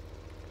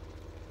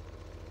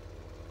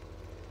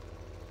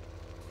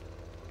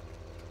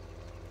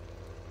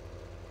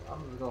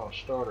 I'm just gonna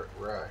start it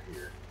right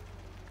here.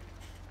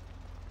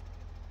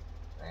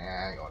 Nah,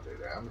 I ain't gonna do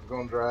that. I'm just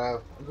gonna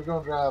drive. I'm just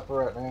gonna drive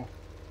for right now.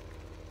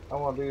 I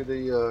want to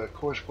do the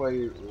course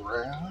play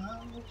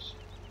rounds.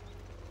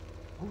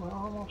 Oh, I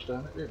almost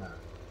done it, didn't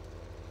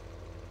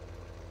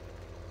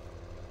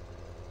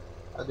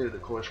I? I do the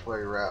course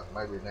play route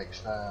maybe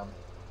next time.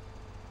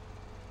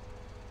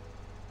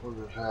 We'll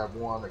just have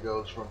one that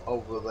goes from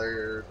over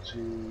there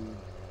to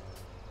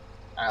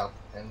out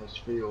in this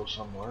field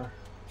somewhere.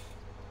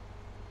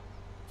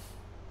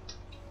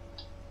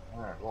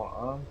 Alright,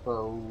 we'll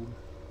unfold.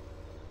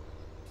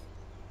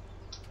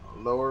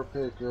 Lower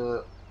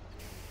pickup.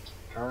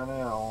 Turn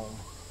it on.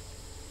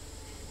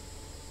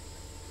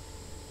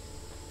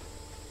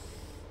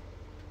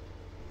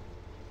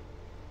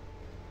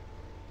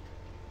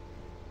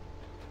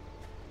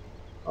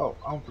 Oh,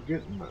 I'm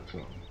forgetting about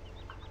something.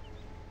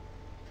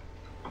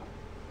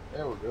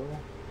 There we go.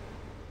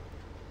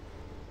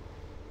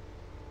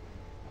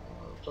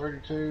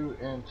 32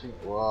 and 10.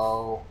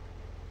 Whoa.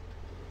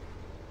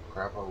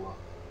 Crapola.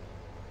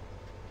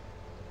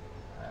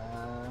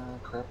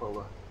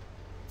 Crapola.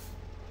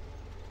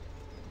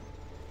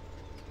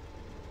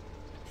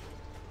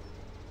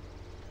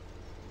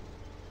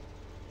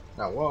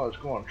 Now what I was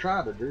going to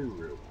try to do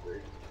real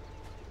quick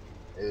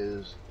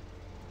is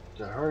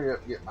to hurry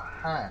up and get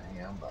behind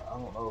him, but I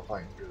don't know if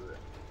I can do it.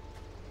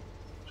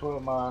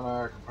 12 mile an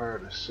hour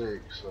compared to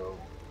 6, so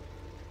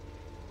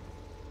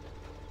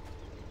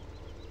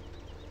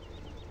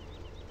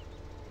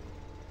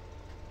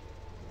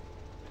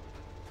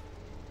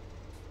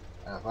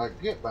now if I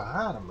get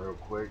behind him real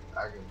quick,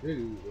 I can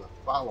do the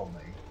follow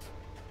me.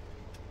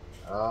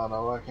 Oh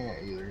no, I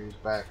can't either. He's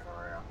backing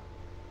around.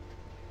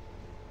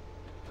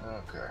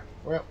 Okay,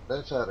 well,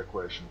 that's out of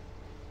question.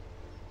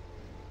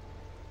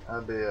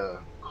 That'd be a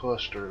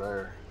cluster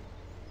there.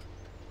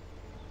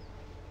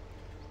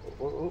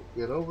 Oh,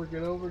 get over,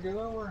 get over, get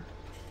over.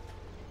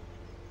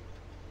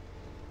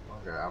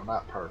 Okay, I'm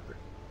not perfect.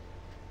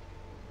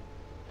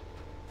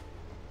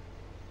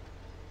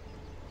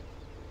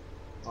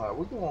 Alright,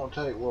 we're going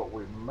to take what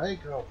we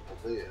make off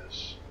of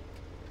this,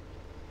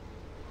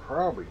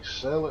 probably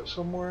sell it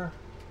somewhere,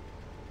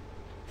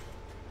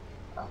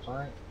 I think.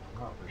 I'm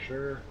not for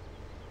sure.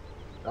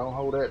 Don't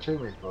hold that to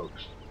me,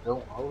 folks.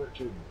 Don't hold it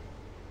to me.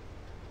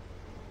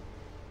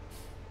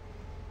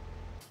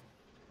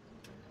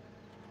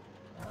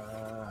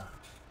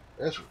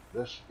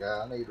 This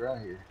guy I need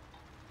right here.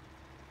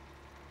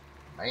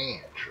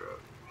 Man truck.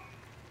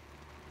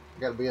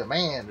 You gotta be a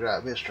man to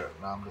drive this truck.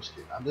 No, I'm just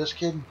kidding. I'm just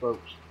kidding,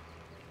 folks.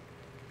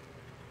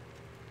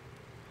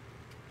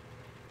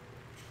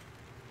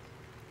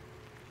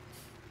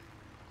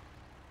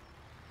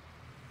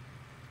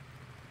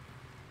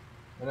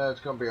 You know,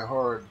 it's gonna be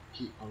hard to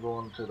keep from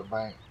going to the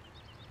bank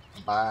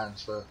and buying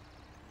stuff.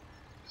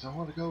 Cause I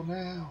want to go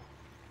now.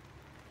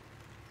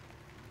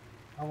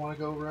 I want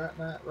to go right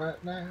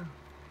now.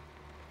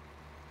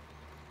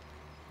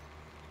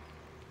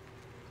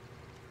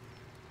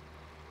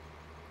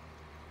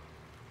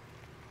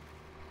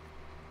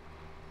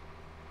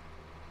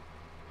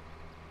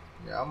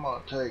 Yeah, I'm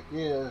gonna take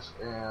this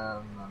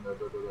and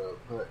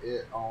put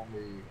it on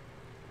the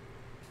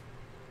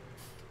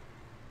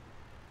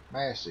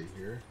Massey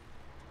here.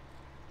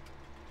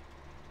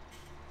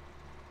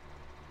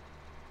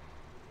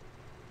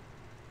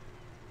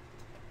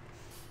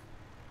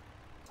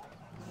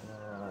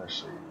 Let's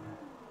see.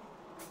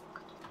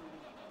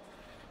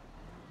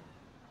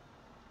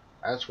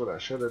 That's what I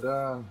should have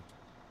done.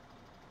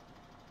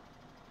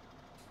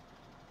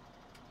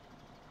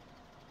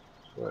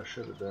 That's what I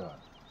should have done.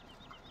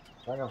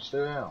 I think I'm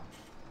still in.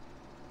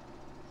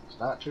 It's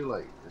not too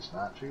late. It's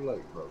not too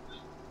late, folks.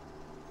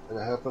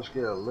 It'll help us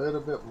get a little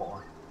bit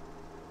more.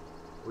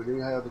 We do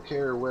have the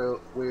carrier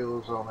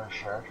wheels on this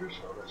tractor,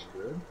 so that's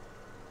good.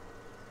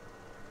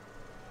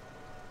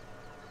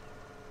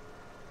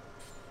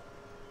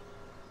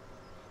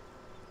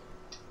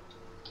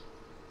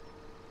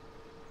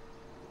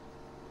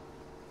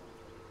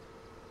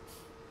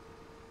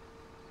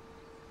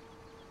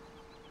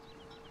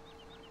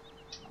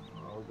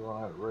 going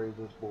to have to raise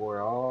this boy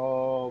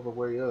all the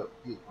way up,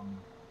 keep from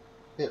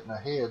hitting the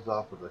heads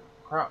off of the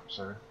crops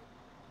there.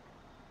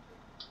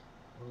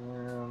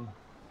 And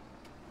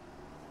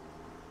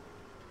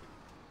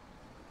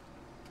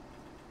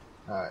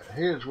alright,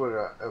 here's what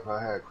if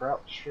I had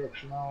crop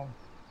destruction on,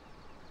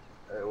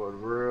 it would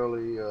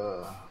really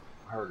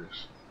hurt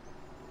us.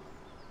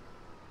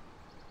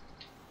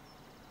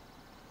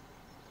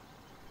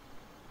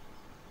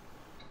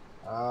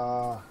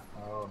 No.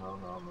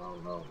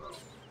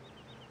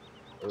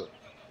 Oops,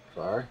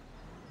 sorry.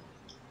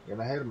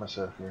 Getting ahead of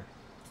myself here.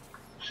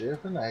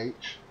 Shift and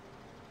H,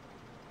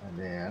 and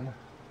then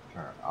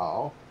turn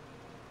off.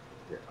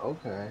 Hit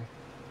OK.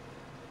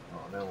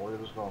 Oh, then we're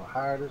just going to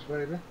hire this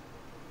baby.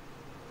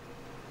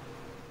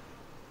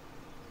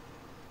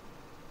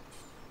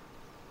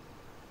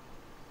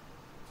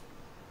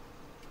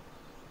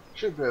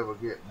 Should be able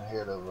to get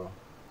ahead of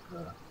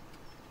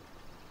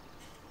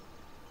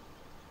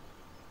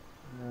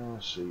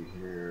let's see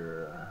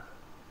here.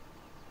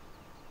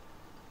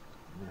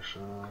 This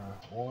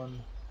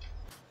one.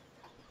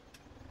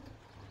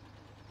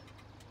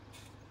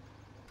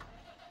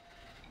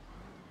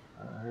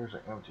 Here's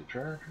an empty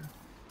tractor.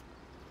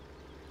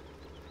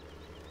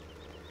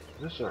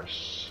 This is our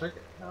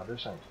second. No,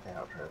 this ain't the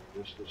cow tractor.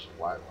 This is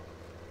a white one.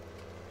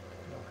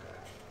 Okay.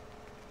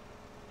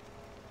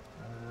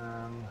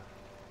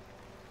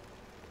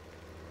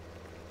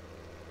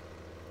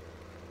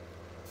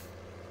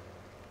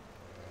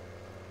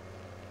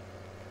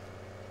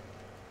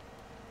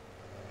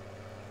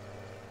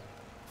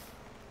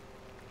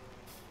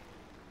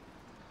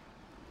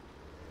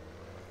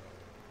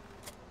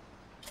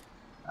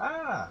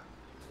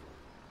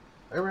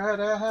 Ever had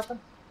that happen?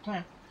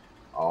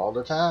 All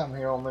the time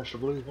here on Mr.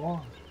 Blue's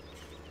Farm.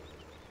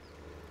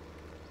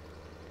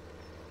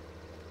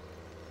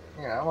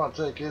 Yeah, I'm gonna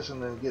take this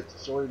and then get the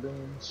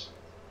soybeans.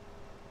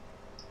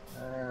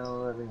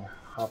 And let me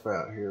hop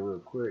out here real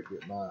quick,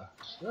 get my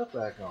stuff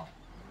back on.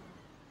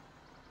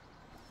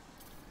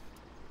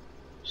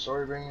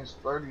 Soybeans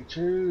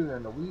 32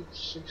 and the wheat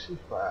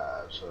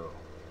 65, so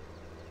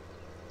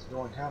it's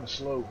going kind of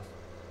slow.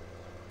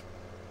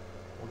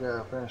 We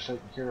gotta finish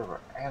taking care of our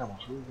animals.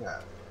 We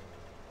got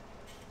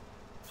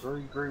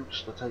 3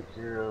 groups to take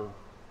care of.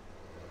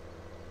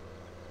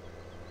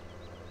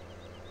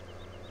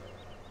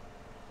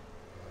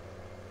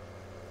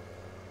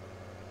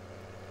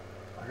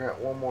 I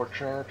got one more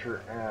tractor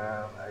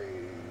and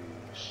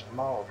a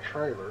small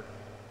trailer.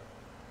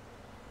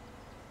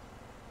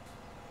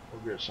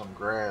 We'll get some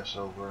grass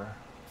over.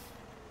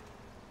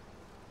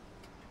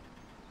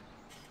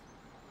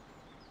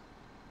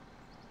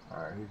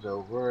 Alright, he's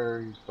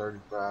over. He's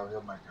 35.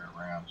 He'll make it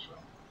around, so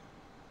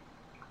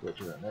go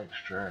to the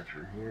next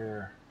tractor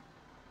here.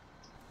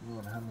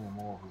 And how many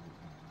more?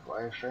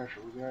 Last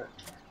tractor we got?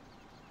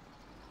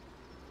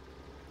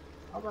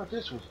 How about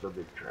this was the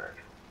big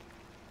tractor?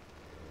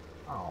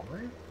 Oh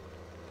man.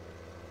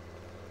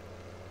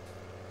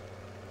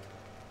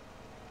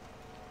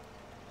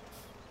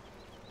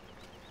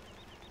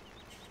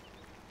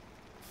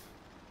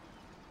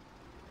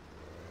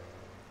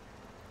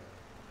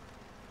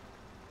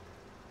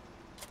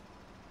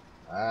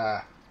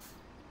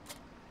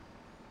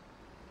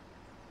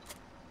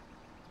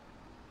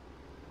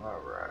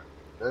 Alright,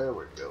 there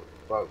we go,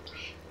 folks.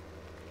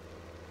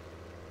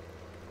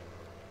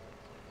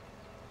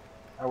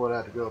 I would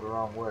have to go the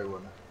wrong way,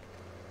 wouldn't I?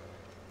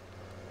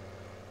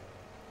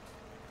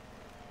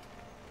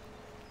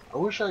 I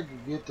wish I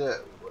could get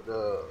that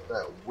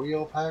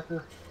wheel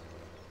packer,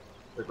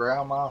 the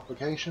ground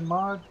modification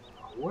mod.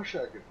 I wish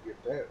I could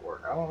get that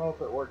work. I don't know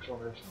if it works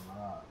on this or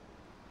not.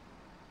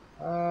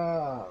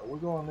 We're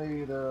gonna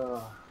need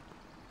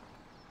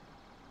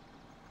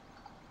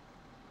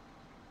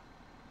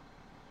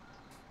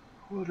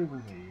what do we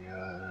need?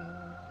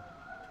 No.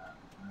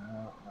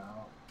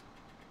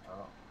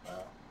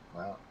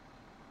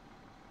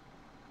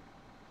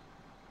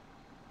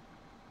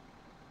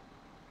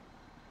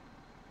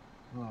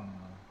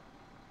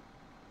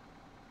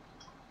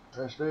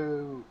 Let's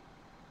do.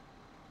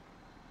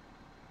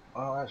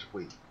 Oh, that's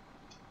wheat.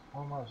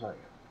 What am I saying?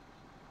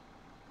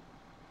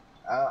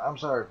 I'm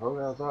sorry,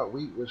 folks. I thought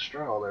wheat was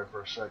straw there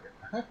for a second.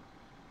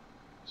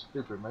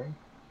 Stupid me.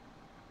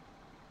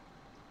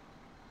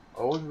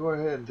 Oh, we can go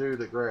ahead and do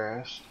the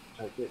grass.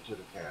 Take it to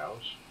the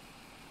cows.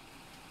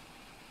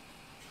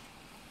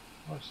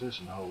 What's this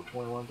in the hole?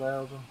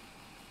 21,000?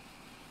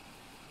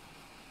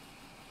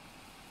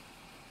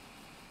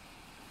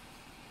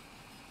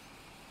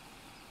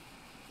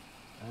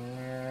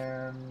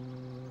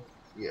 And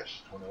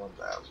yes,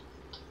 21,000.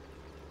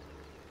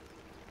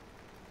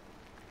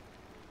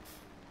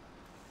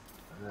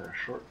 I got a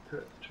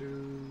shortcut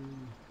to.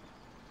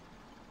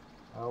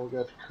 Oh, we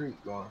got the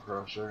creek going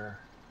across there.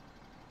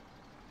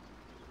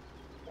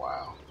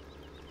 Wow.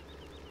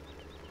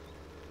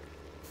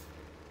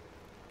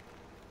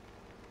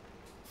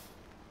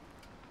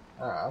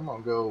 Alright, I'm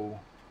gonna go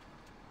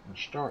and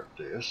start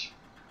this.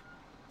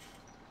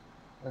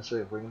 Let's see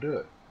if we can do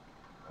it.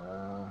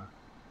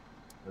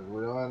 As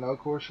we all know,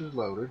 course is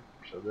loaded,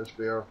 so this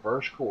will be our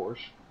first course.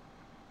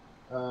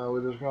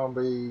 We're just going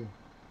to be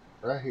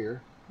right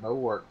here, no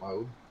work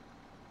mode,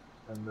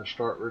 and just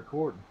start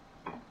recording.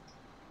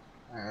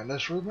 And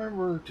let's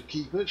remember to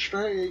keep it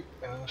straight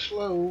and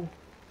slow.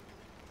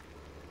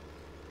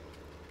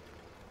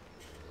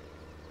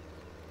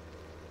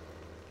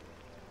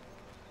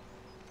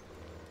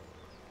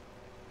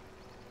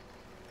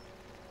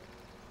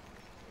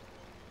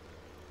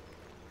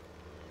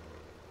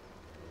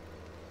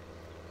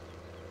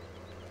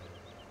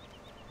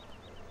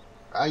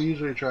 I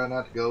usually try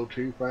not to go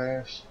too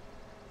fast.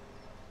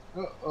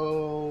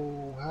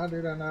 Uh-oh, how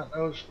did I not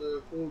notice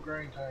the full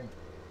grain tank?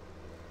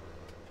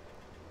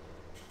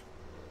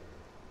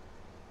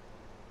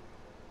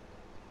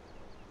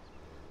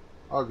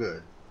 Oh,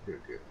 good,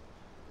 good, good.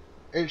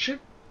 It should,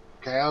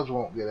 cows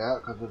won't get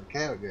out because there's a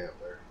cow gap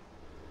there.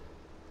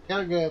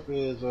 Cow gap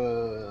is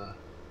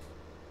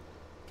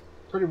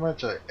pretty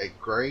much a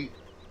grate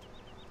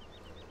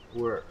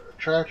where a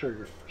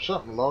tractor,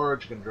 something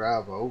large can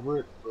drive over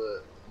it,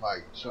 but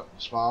like something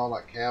small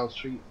like cow's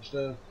feet and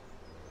stuff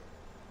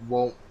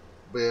won't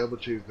be able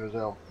to because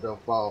they'll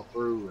fall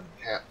through and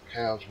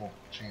cows won't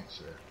chance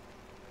that.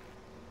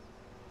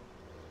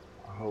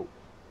 I hope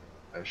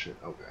that should,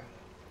 okay.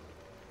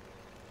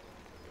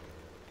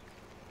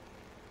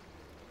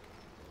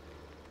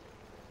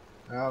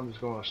 Now I'm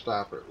just going to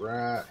stop it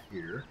right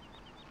here.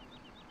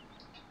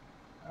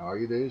 All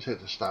you do is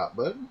hit the stop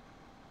button,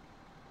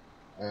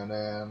 and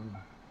then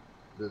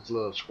this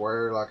little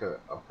square like a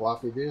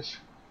floppy disk,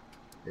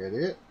 hit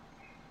it,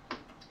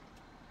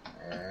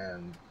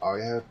 and all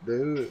you have to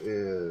do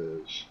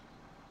is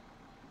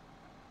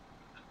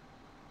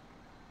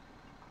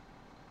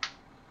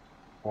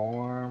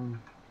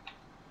farm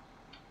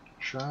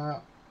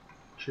shop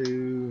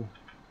to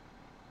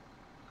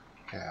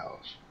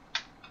cows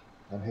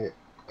and hit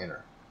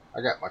enter.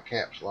 I got my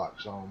caps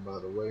locks on, by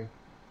the way,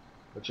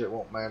 but it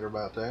won't matter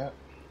about that.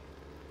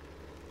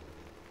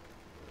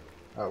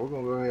 Alright, we're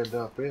going to go ahead and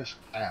dump this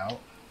out,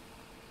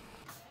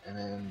 and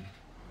then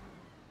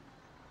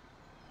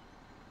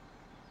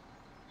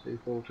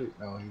C42,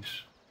 no,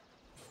 he's,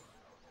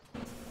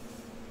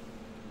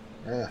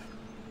 yeah.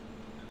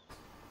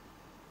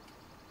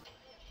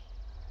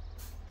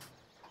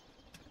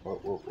 Whoa,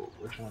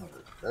 which one is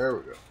it? There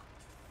we go.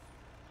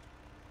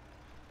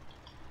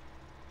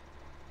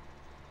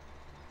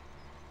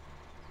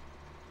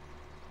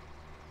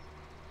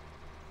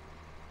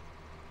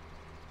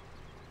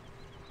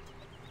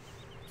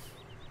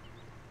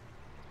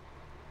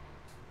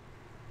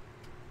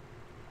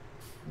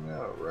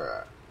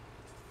 Alright.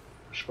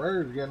 The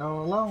sprayer's getting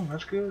on along,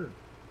 that's good.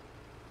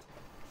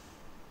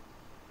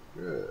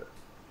 Good.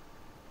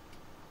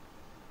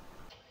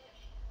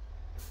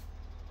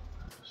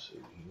 Let's see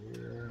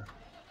here.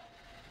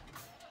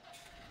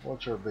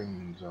 What's our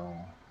beans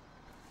on?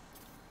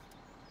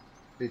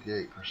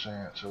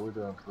 58%, so we're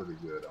doing pretty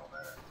good on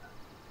that.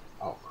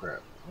 Oh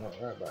crap, went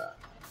right by.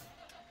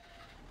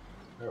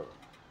 There we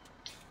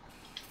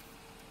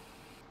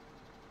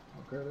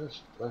go. Okay,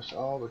 that's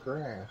all the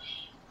grass.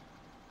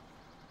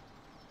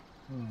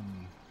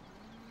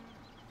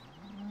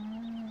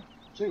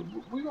 See,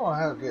 we're gonna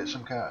have to get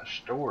some kind of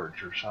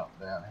storage or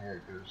something down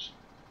here, because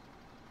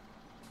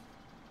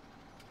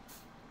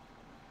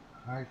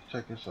I have to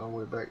take this all the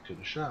way back to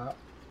the shop.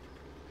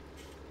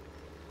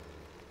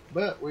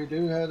 But we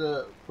do have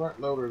a front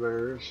loader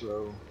there,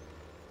 so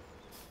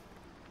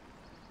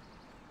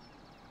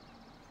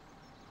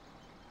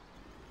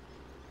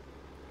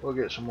we'll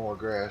get some more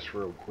grass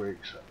real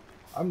quick. So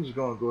I'm just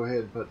gonna go ahead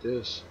and put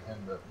this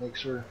in the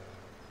mixer,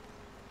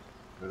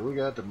 because we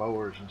got the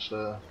mowers and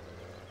stuff.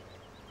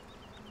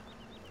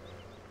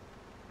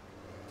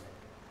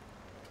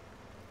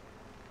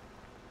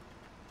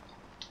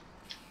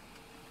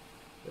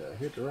 Yeah,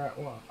 hit the right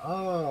one.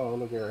 Oh,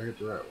 look at it, hit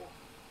the right one.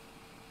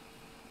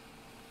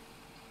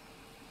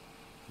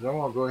 I'm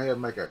going to go ahead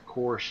and make a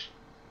course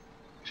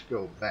to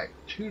go back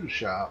to the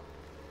shop.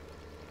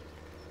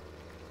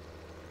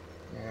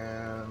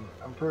 And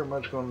I'm pretty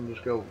much going to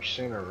just go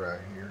center right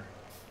here.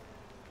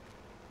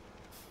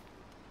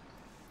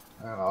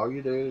 And all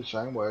you do is the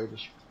same way,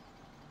 just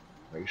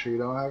make sure you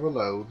don't have a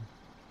load.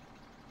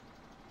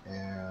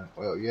 And,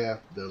 well, you have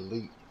to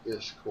delete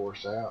this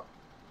course out.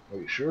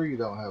 Make sure you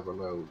don't have a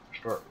load.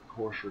 Start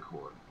course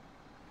recording.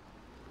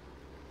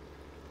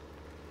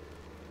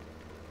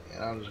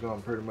 And I'm just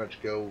going to pretty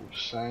much go the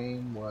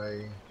same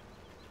way.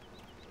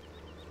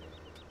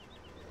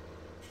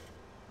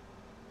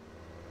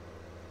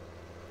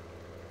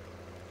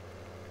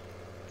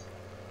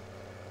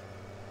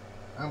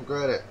 I'm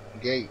glad that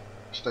gate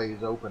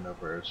stays open up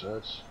there, so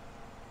that's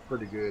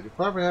pretty good. You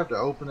probably have to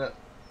open it,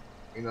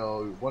 you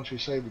know, once you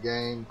save the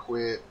game,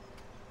 quit,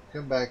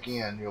 come back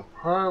in. You'll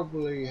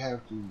probably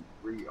have to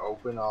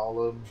reopen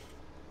all of them.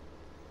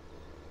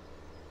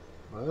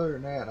 But other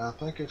than that, I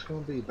think it's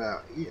going to be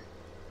about it.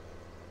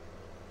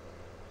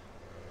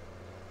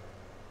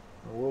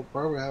 We'll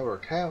probably have our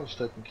cows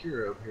taken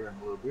care of here in a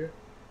little bit.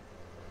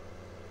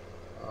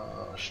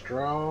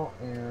 Straw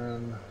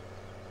and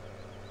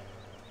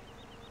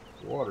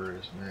water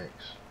is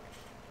next.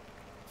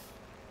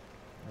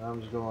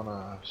 I'm just going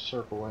to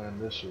circle in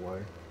this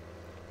way.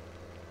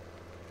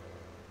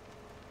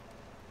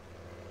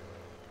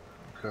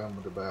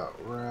 Coming about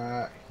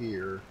right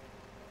here.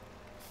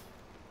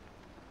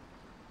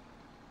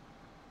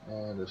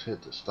 And just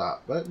hit the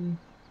stop button.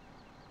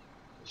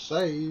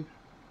 Save.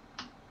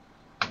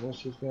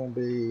 This is going to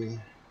be,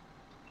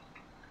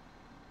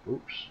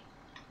 oops,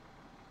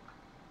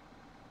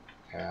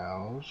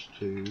 cows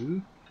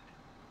to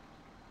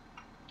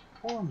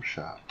farm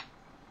shop.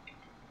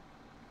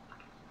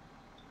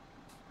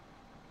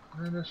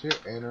 And just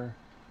hit enter.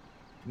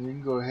 And you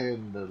can go ahead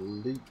and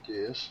delete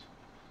this.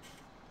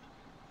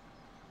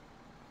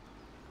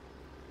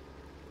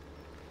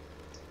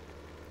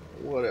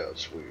 What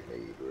else we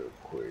need real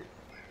quick?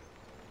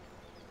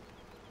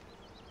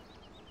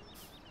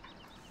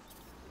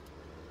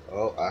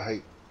 Oh, I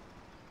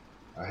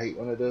hate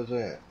when it does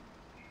that.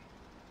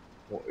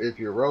 Well, if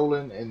you're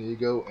rolling and you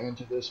go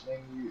into this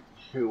menu,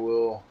 it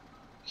will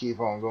keep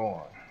on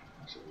going.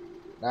 Let's see,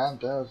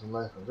 9,000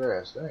 left in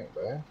grass. That ain't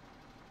bad.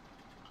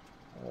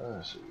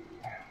 Let's see.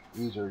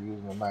 Easier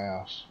using the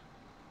mouse.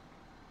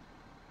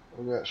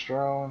 We got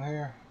straw in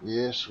here?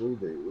 Yes, we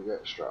do. We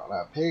got straw.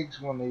 Now, pigs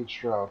gonna need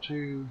straw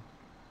too.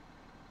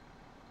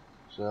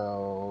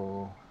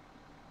 So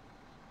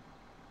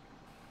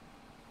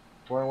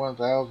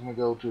 21,000 will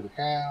go to the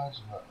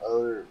cows, and the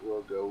other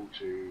will go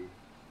to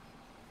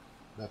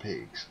the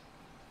pigs.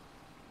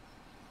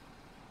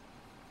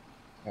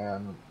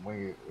 And when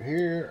you're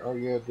here, all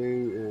you gotta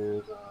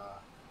do is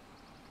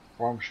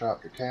farm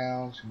shop the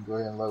cows. You can go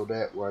ahead and load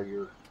that while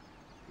you're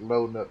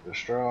loading up the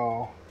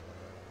straw.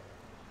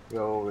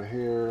 Go over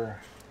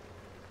here,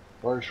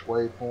 first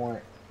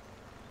waypoint.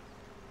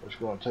 It's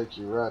going to take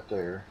you right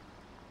there.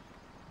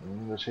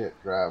 And you just hit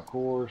drive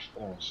course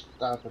and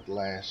stop at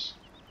last.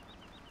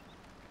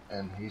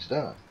 And he's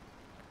done.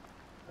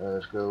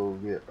 Let's go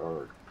get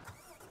our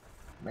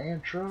man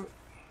truck.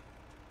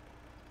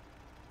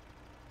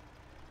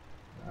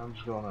 I'm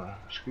just going to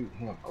scoot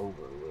him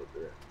over a little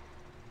bit.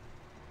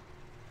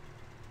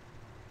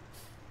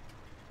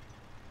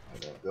 I'm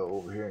going to go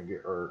over here and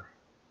get our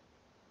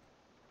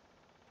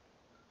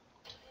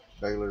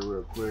baler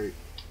real quick.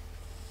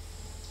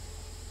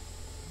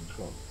 I'm just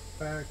going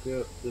to back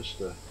up just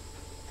to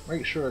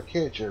make sure I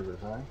catch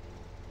everything.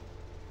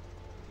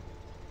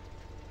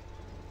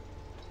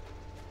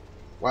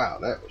 Wow,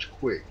 that was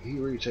quick. He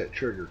reached that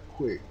trigger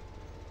quick.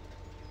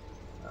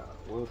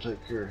 We'll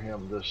take care of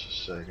him in just a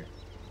second.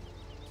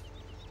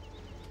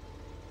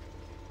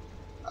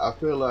 I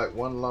feel like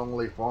one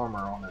lonely farmer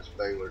on this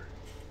baler.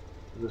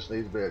 This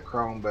needs to be a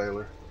chrome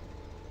baler.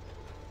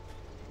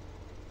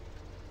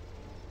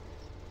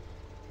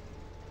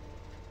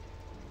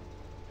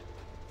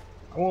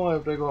 I wonder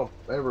if they're going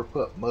to ever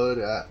put mud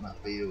out in the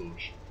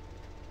fields.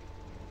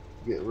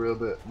 Get a little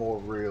bit more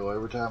real.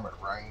 Every time it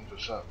rains or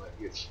something,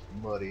 it gets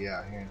muddy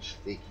out here and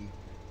sticky.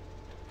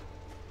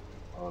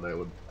 Oh,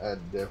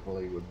 that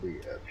definitely would be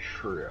a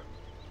trip.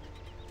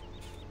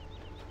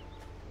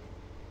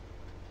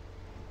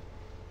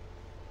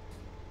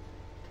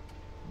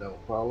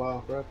 Don't fall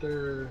off right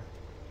there.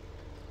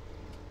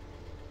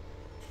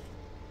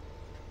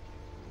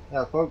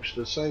 Now, folks,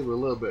 to save a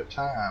little bit of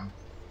time,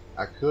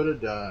 I could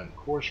have done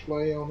course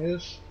play on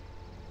this,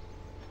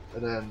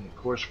 and then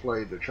course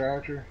play the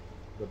tractor,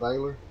 the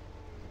baler,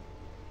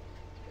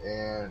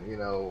 and you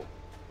know,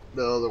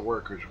 the other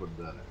workers would have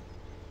done it.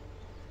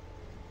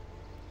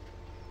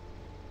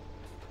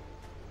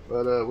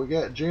 But we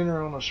got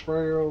Junior on the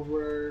sprayer over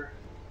there.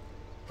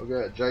 We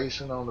got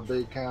Jason on the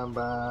big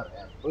combine,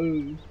 and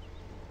Boo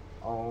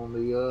on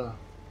the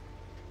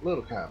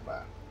little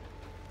combine.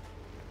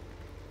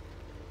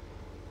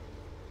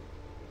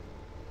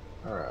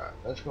 Alright,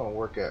 that's going to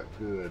work out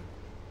good.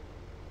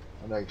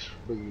 And they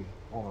should be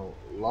on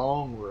a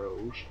long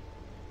rows.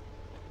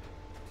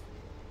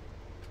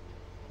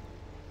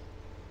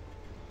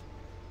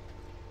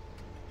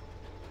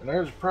 And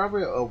there's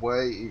probably a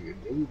way you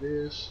can do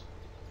this.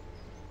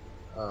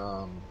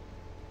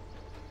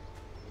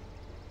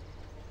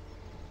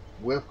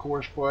 With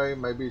course play,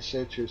 maybe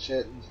set your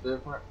settings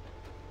different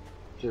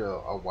to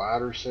a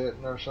wider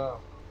setting or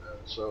something.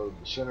 So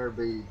the center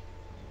be,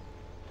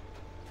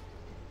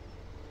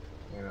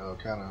 you know,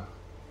 kind of,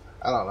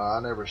 I don't know, I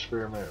never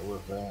experimented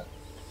with that.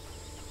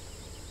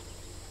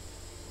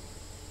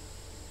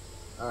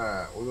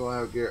 Alright, we're going to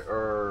have to get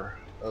our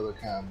other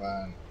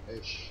combine.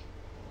 It's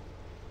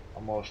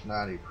almost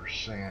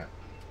 90%.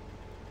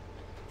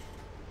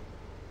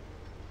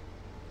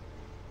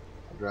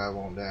 I'll drive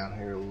on down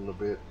here a little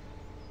bit.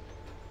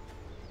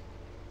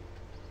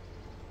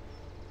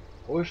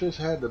 I wish this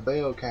had the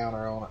bell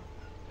counter on it.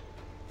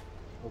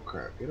 Oh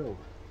crap, get over.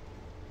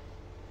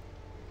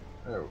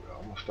 There we go,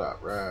 I'm going to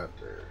stop right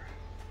there.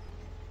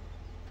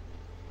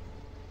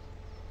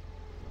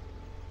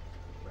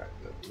 Back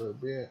up a little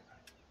bit.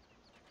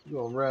 We're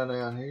going to run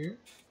down here.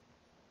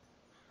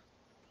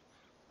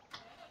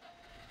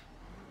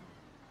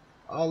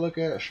 Oh, look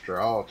at that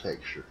straw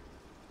texture.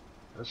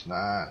 That's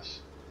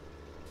nice.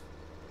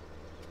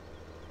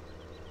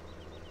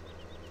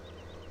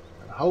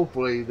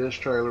 hopefully this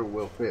trailer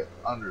will fit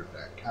under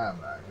that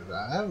combine, because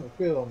I haven't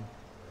filmed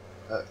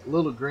a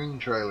little green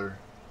trailer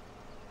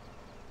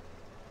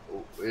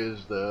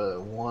is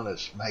the one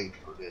that's made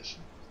for this.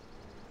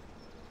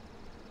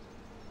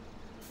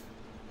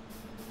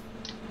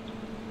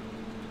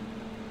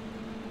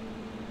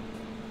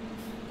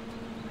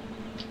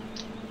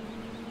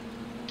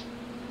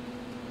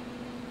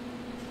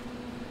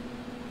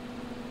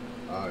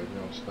 Oh, he's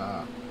gonna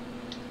stop.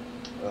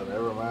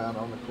 Never mind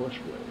on the clutch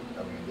blade.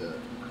 I mean the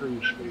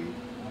cruise speed.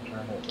 I'll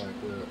turn that back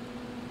up.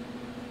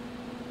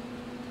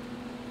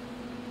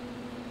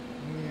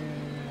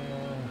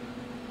 Yeah.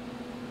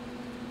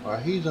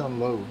 Alright, he's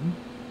unloading.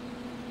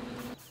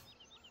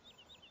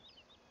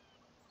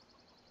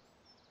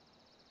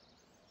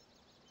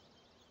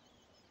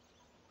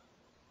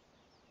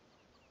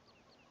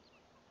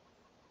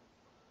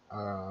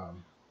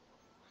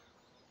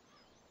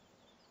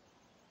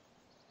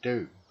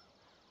 Dude,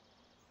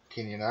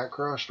 can you not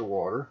cross the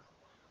water?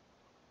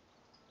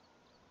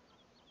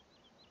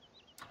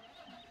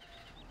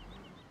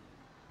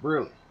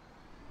 Really?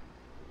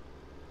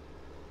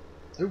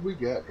 Who we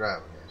got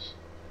driving this?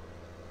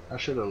 I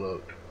should have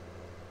looked.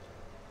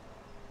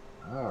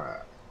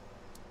 Alright.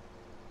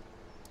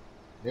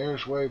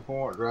 Nearest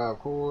waypoint, drive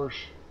course.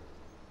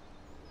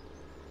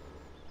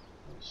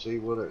 Let's see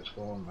what it's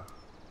going to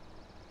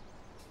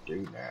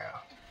do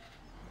now.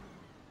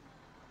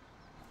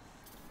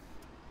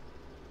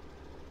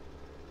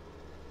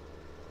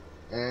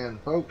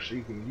 And folks,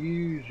 you can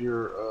use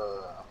your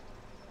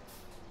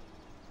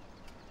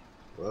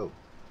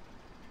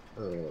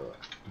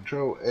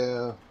Control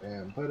F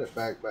and put it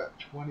back about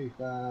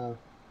 25.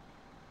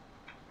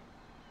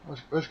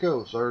 Let's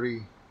go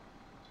 30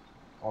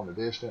 on the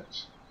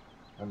distance,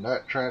 and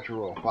that tractor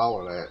will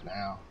follow that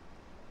now,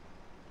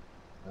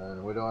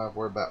 and we don't have to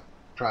worry about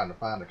trying to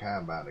find the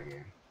combine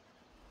again.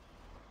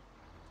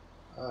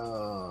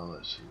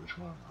 Let's see which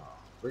one.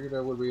 Figured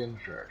that would be in the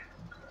tractor.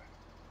 Okay.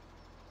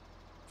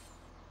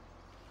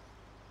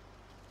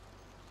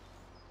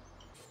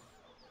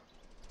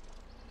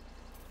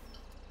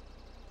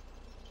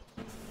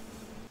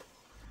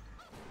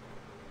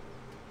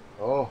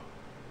 Oh.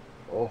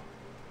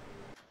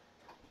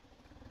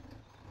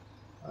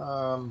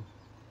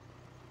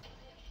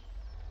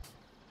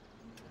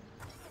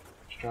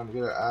 Just trying to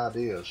get an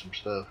idea of some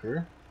stuff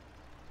here.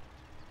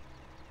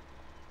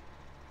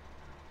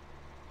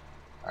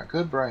 I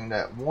could bring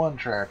that one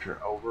tractor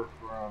over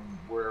from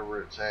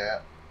wherever it's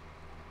at,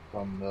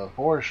 from the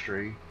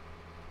forestry,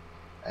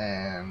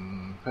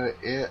 and put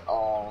it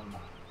on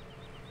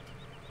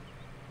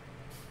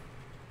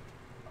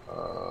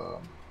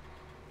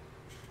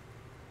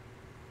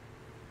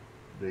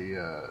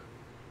the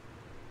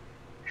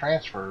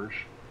transfers,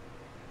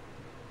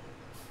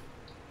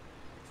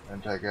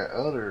 and take that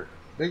other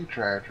big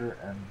tractor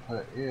and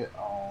put it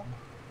on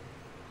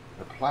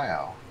the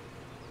plow.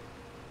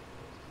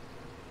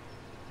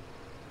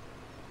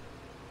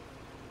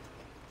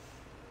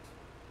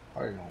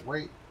 Are you gonna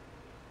wait?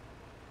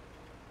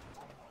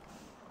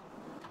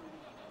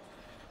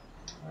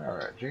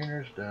 Alright,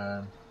 Junior's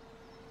done.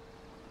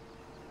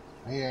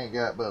 He ain't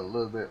got but a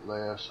little bit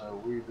left,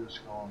 so we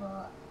just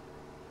gonna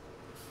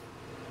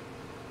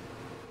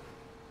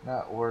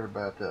not worry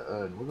about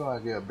that. We're gonna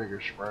get a bigger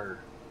sprayer.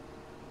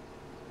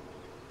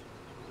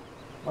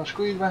 I'll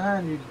squeeze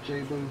behind you,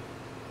 J-Boo.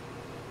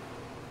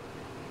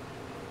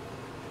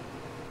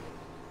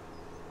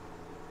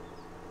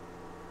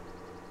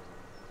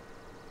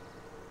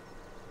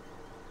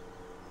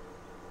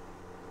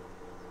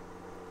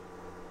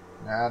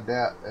 Now I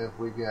doubt if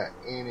we got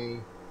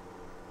any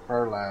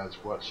fertilizer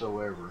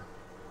whatsoever,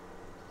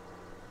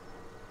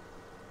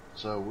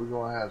 so we're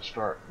gonna have to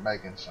start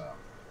making some.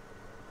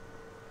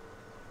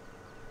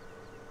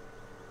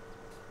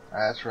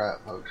 That's right,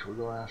 folks, we're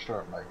gonna have to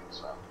start making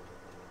some.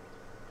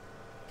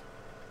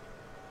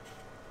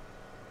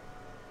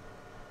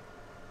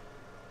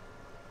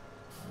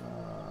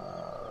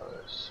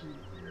 Let's see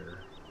here.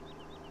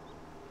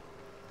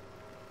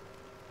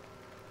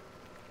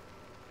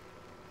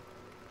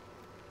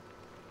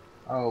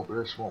 I hope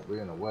this won't be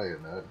in the way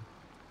of nothing.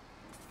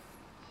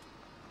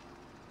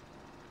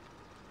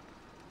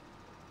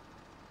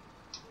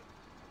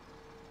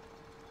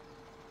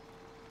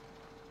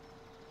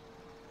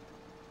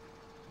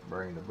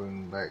 Bring the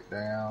boom back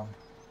down.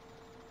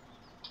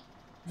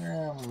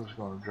 And I'm just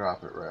going to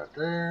drop it right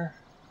there.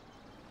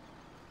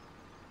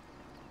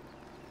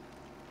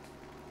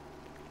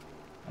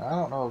 Now, I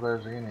don't know if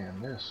there's any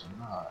in this or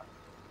not.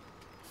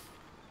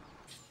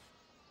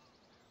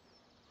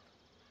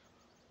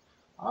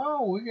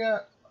 Oh, we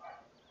got...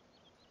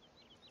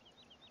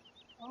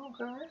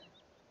 Okay.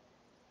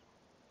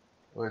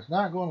 Well, it's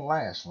not going to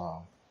last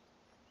long.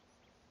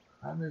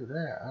 I knew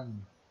that.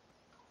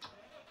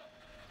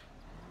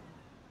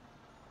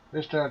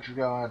 This tractor's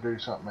going to do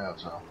something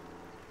else, though.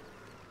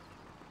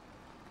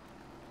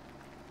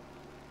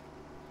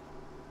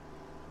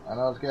 I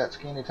know it's got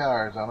skinny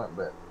tires on it,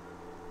 but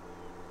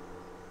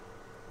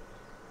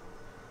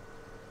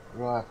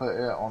we're going to put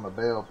it on the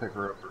bale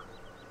picker upper.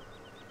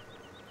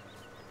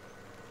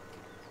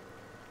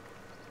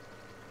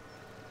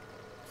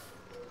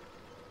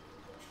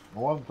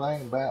 One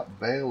thing about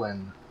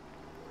baling,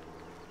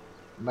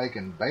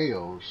 making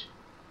bales,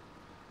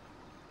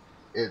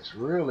 it's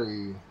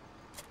really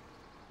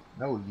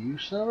no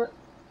use of it.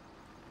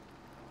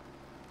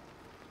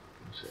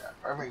 Let's see,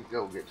 let me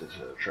go get this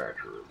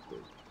tractor real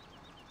quick.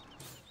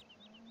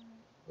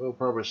 We'll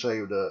probably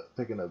save the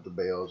picking up the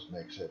bales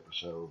next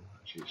episode.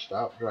 Let's see,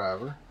 stop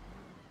driver.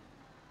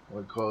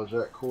 We'll close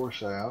that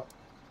course out.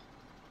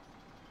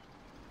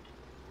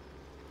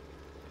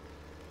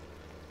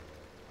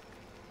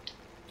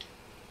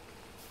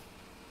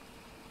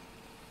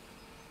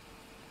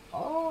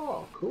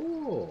 Oh,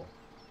 cool.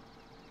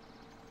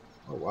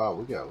 Oh, wow,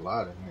 we got a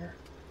lot in here.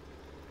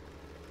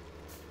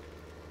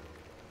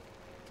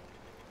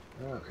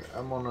 Okay,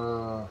 I'm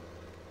gonna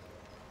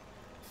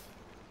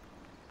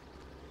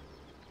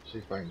see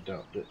if I can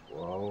dump it.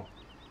 Whoa.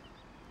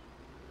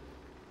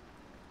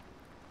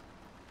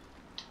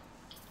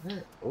 Yeah.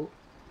 Oh.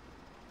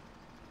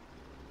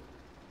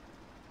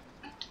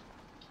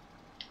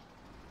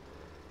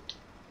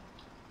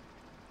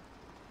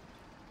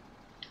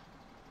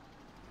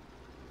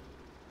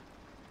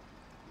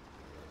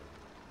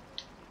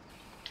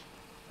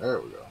 There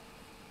we go.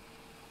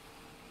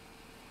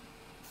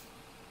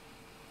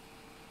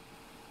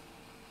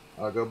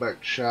 I'll go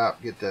back to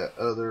shop, get that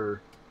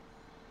other,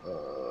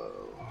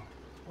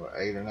 what,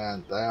 8 or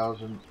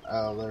 9,000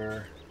 out of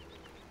there,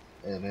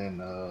 and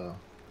then,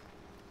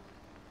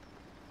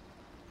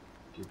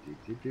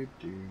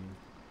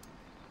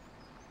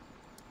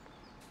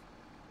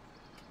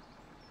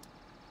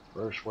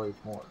 first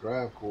waypoint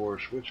drive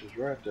course, which is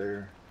right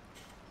there.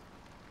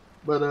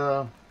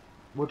 But,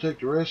 we'll take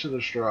the rest of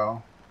the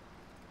straw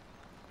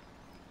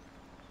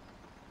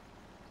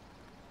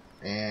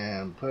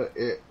and put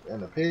it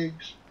in the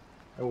pigs,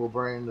 and we'll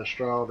bring the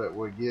straw that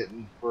we're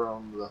getting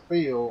from the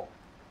field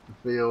to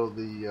fill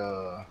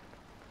the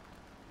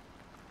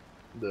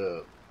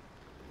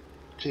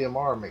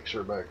TMR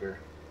mixer back there.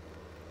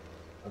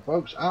 And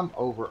folks, I'm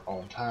over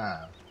on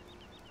time,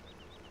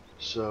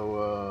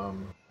 so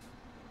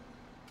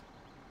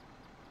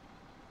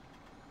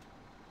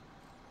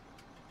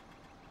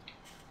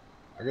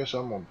I guess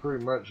I'm gonna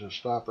pretty much just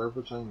stop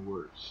everything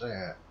where it's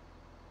at.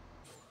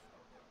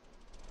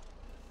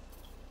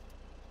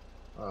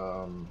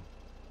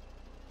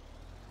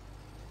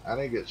 I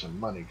need to get some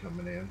money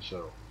coming in,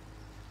 so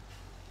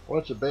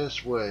what's the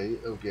best way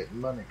of getting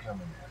money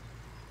coming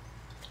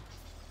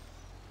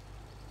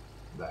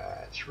in?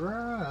 That's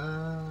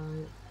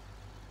right.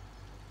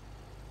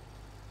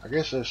 I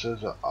guess this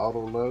is an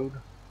auto load.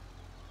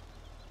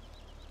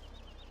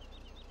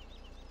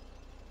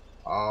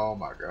 Oh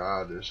my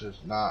god, this is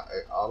not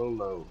an auto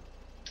load.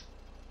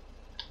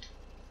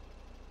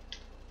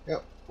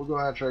 Yep, we're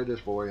gonna have to trade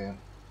this boy in.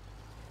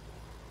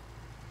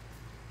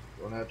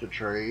 Gonna have to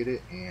trade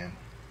it in.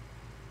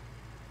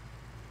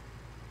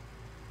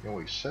 Can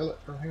we sell it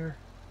from here?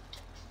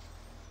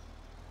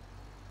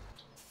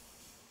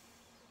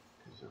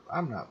 Because if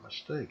I'm not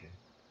mistaken,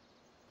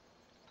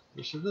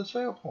 this is the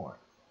sale point.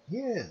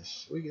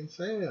 Yes, we can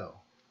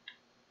sell.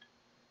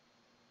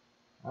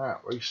 Alright,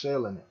 we're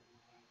selling it.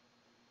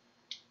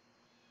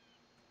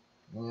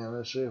 Yeah,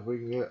 let's see if we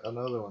can get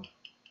another one.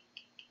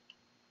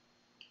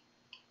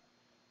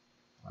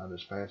 I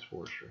just passed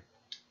forestry.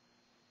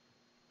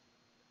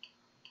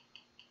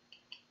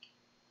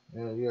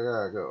 Yeah, you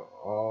gotta go.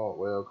 Oh,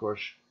 well, of course,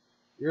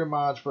 your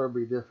mod's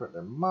probably different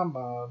than my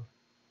mod.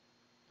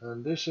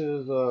 And this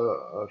is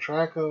a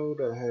traco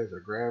that has a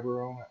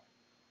grabber on it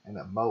and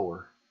a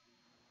mower.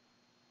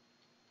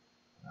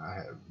 I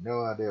have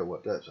no idea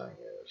what that thing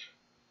is.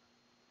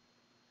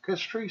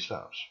 Cuts tree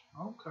stumps.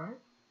 Okay.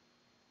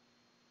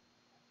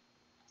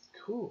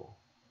 Cool.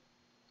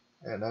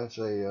 And that's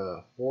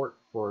a fork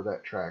for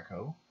that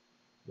traco,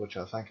 which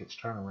I think it's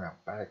turning around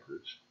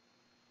backwards.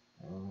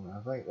 And I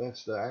think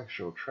that's the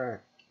actual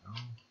track.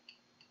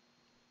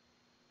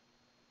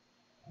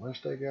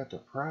 Unless they got the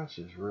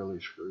prices really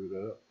screwed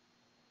up.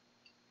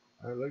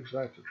 It looks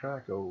like the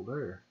track over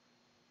there.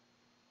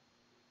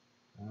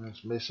 And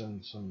it's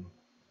missing some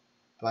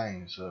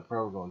things, so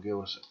probably gonna give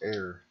us an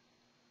error.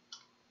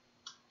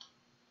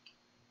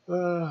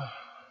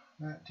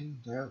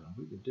 19,000,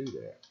 we can do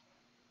that.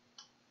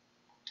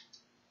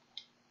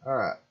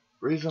 Alright,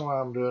 reason why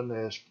I'm doing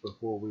this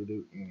before we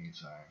do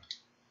anything.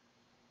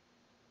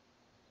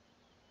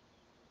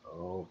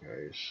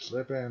 Okay,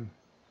 slipping.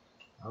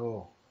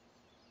 Oh.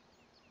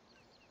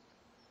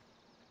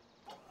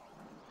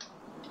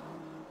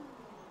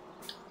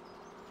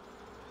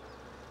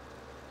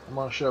 I'm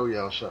gonna show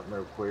y'all something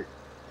real quick.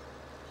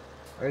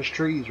 There's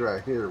trees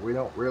right here. We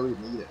don't really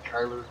need a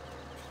trailer,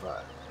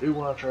 but I do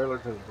want a trailer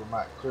because we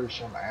might clear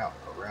some out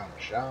around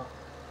the shop.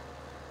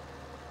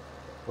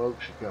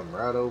 Folks, you come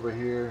right over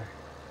here,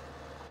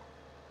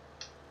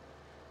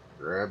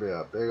 grab you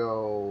a big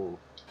old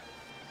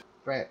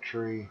fat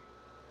tree.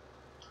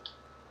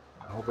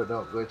 I hope it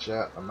don't glitch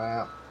out the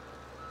map.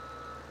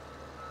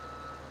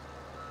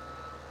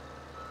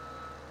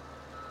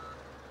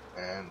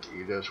 And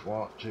you just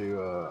want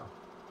to,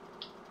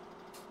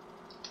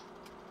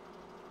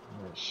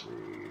 let's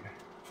see.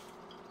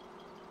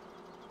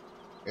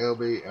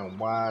 LB and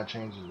Y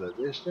changes the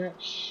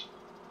distance.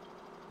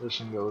 This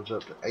one goes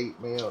up to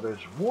 8 mil.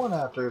 There's one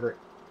out there that...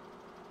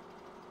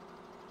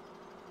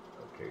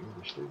 Okay, you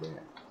just do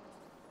that.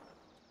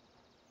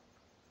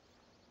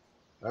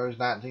 There's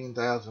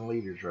 19,000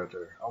 liters right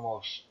there.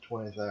 Almost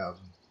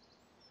 20,000.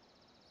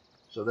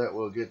 So that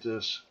will get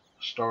this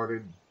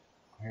started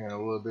here in a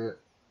little bit.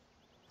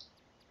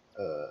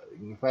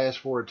 You can fast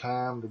forward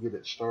time to get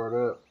it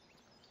started up.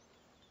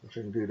 If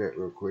we can do that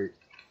real quick.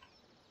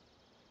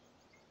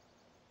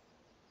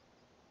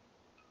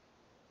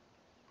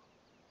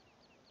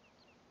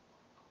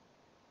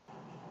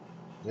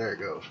 There it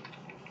goes.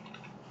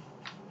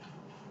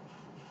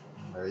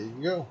 There you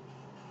go.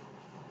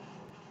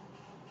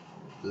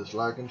 Just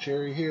like in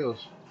Cherry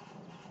Hills.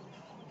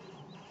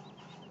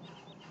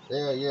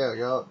 Yeah,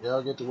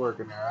 y'all get to work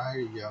in there. I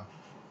hear y'all.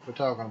 Quit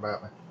talking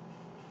about me.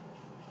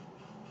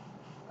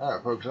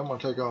 Alright, folks, I'm going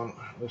to take on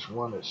this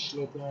one that's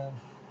slipping.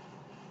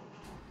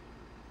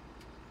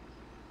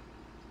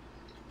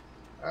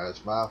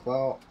 It's my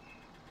fault.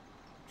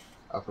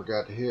 I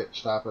forgot to hit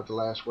stop at the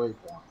last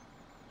waypoint.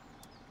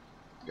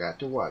 Got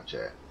to watch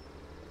that.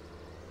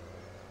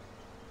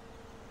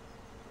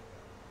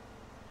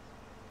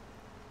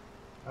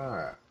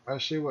 Alright,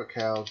 let's see what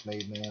cows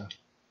need now.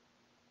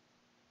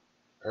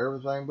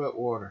 Everything but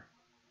water.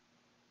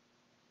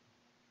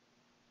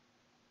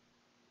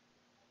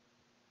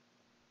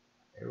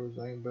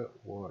 Everything but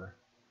water.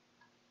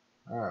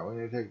 Alright,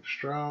 we need to take the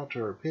straw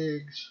to our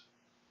pigs.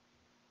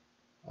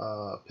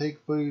 Pig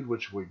food,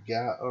 which we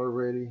got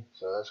already,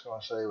 so that's going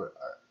to save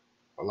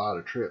a lot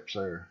of trips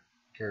there,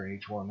 carrying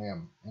each one of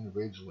them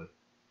individually.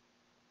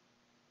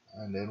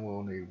 And then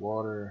we'll need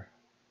water.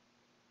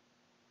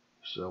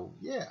 So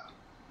yeah.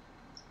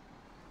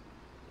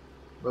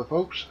 But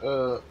folks,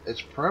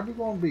 it's probably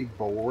going to be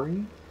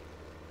boring,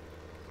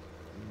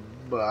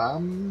 but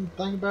I'm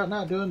thinking about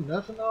not doing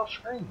nothing off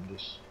screen.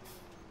 Just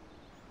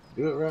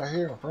do it right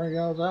here in front of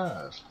y'all's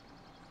eyes.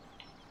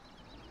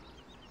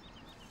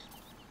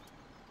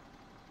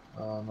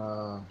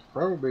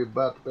 Probably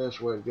about the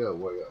best way to go.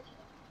 Way up.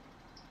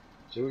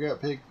 So we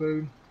got pig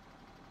food.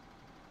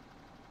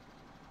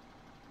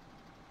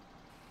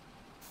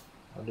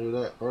 I'll do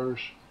that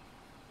first.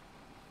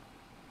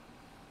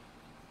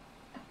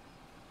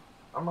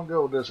 I'm gonna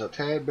go just a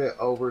tad bit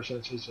over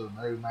since it's a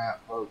new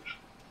map, folks.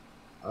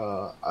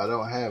 I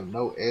don't have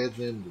no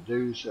editing to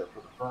do except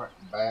for the front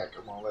and back.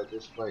 I'm gonna let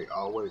this play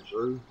all the way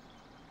through.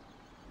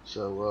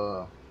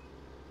 So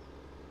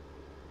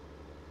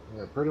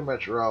yeah, pretty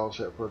much raw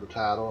except for the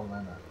title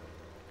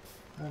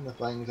and the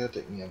things at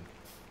the end.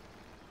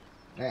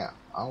 Now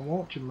I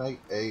want to make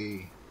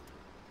a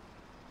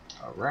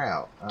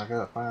route. I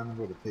gotta find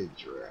where the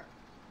pigs are at.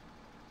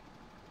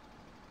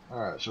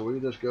 Alright, so we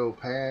just go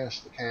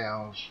past the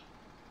cows,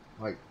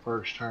 make the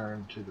first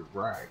turn to the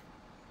right.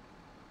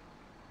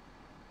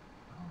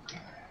 Okay.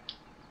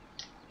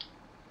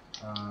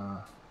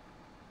 Let's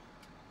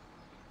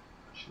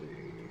see.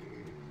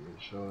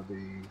 So it'll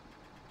be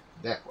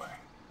that way.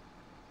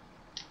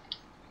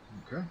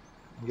 Okay.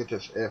 Get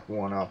this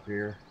F1 off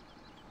here.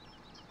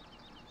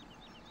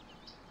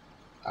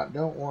 I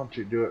don't want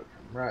to do it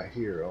from right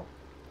here though.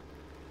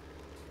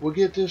 We'll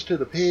get this to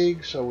the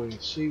pigs so we can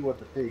see what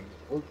the pigs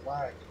look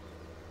like,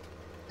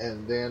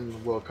 and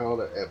then we'll call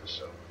it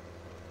episode.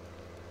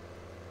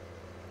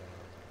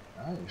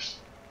 Nice.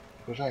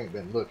 Because I ain't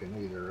been looking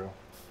either though.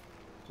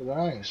 So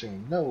I ain't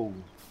seen no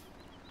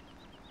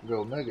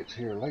gold nuggets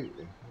here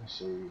lately. Let's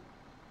see.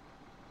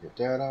 Get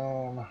that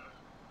on.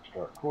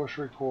 Start course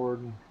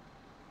recording.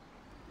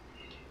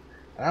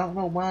 I don't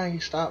know why he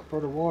stopped for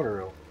the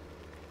water though.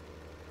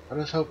 I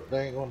just hope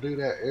they ain't gonna do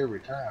that every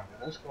time.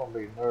 That's gonna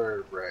be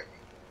nerve-wracking.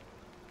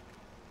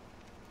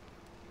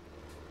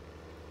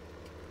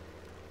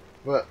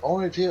 But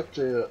only tip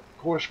to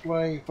course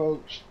play,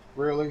 folks,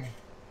 really,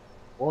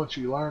 once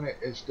you learn it,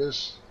 it's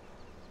just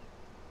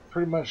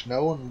pretty much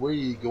knowing where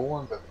you're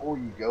going before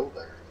you go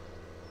there.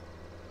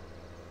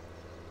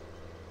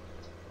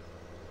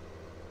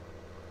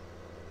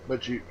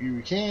 But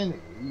you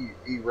can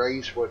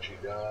erase what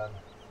you've done.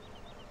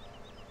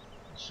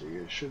 Let's see,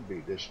 it should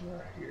be this one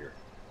right here.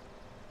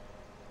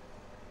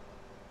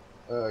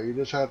 You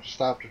just have to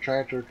stop the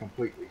tractor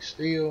completely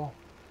still,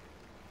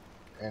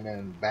 and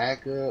then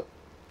back up.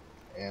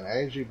 And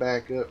as you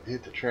back up,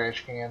 hit the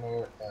trash can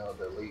there, and it'll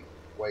delete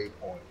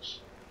waypoints.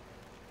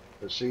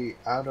 But see,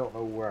 I don't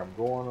know where I'm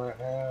going right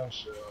now,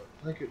 so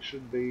I think it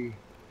should be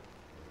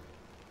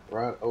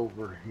right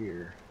over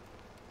here.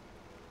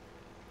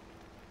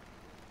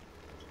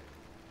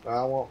 But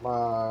I want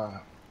my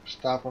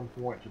stopping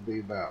point to be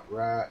about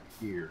right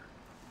here.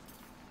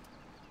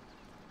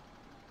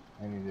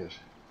 And you just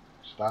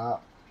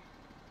stop.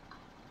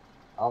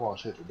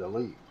 Almost hit the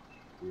delete.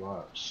 You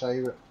want to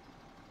save it.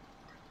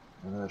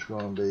 And that's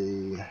going to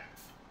be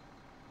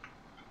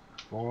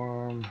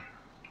farm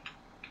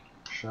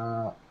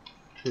shop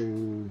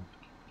to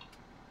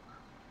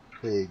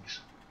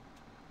pigs.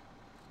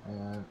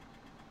 And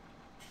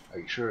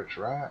make sure it's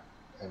right.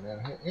 And then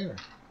hit enter.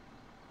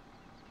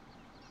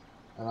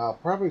 And I'll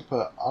probably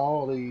put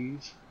all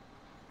these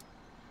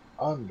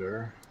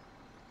under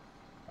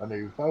a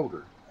new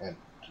folder. And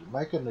to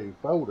make a new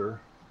folder,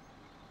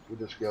 we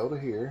just go to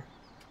here,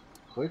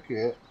 click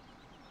it,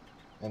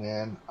 and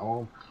then I'm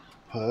going to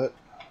put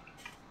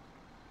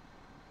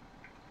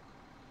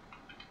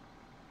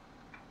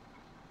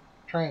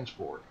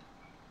transport.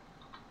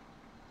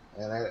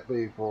 And that'd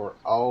be for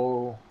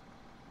all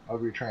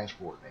of your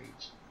transport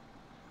needs.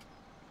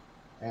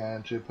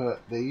 And to put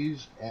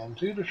these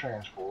into the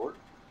transport,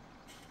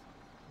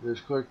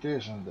 just click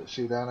this, and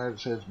see down there it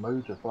says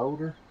move to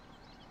folder.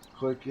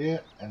 Click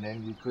it, and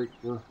then you click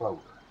your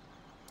folder.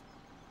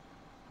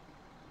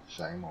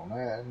 Same on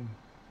that,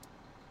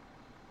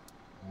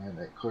 and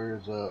it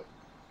clears up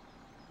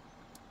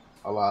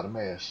a lot of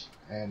mess.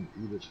 And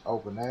you just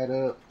open that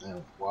up,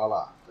 and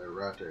voila, they're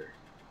right there.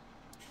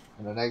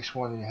 And the next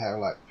one you have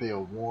like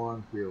field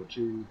 1, field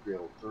 2,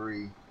 field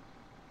 3,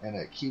 and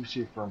it keeps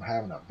you from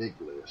having a big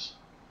list.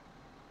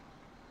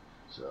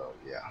 So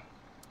yeah.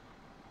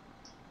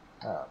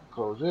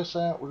 Close this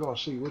out. We're going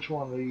to see which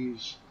one of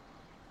these.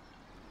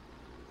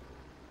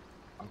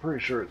 I'm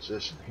pretty sure it's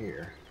this in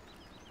here.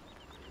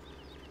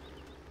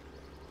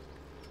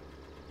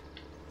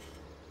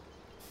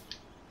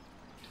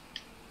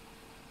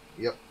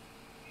 Yep.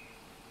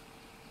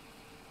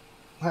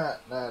 Now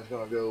it's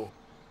going to go.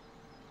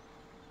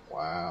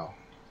 Wow.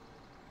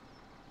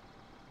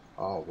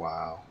 Oh,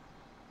 wow.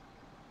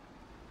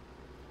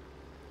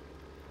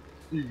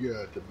 You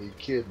got to be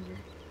kidding me.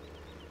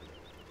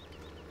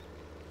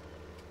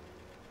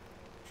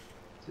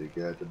 You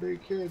got to be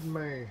kidding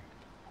me.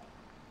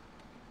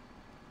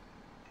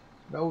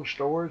 No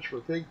storage for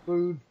pig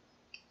food?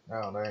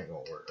 No, that ain't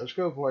gonna work. Let's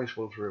go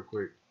placeables real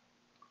quick.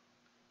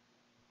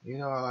 You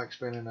know I like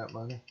spending that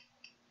money.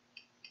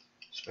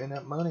 Spend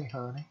that money,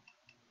 honey.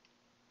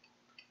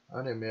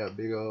 I need me a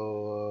big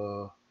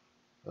old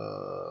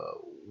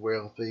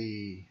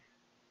wealthy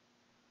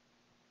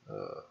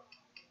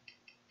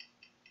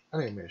I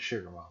need me a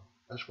sugar mama.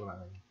 That's what I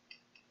need.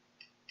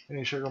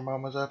 Any sugar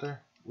mamas out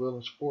there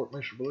willing to support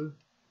Mr. Blue?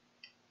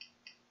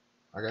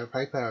 I got a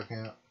PayPal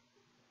account.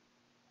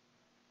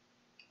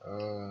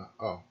 Oh,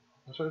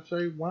 I should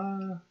say,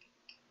 why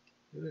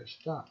did it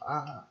stop?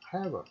 I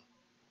have a.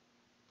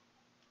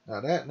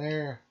 Now that in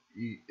there,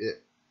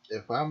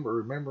 if I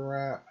remember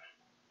right,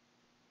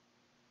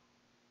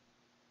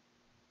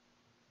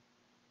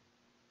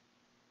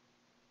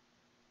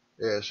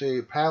 yeah,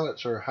 see,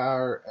 pallets are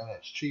higher and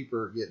it's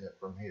cheaper getting it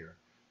from here.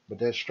 But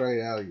that's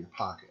straight out of your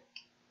pocket.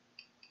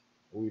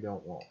 We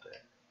don't want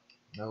that.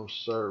 No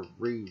sir,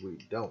 we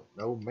don't.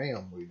 No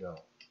ma'am, we don't.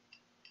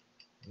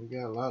 We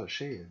got a lot of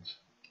sheds.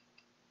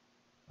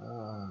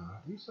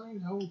 These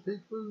things hold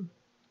pig food?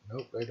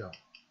 Nope, they don't.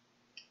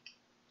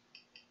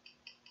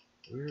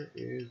 Where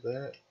is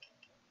that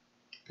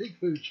pig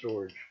food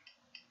storage?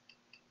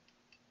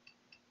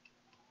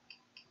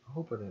 I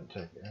hope I didn't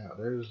take it out.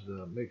 There's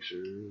the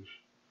mixers.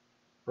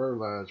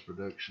 Fertilized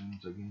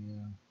productions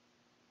again.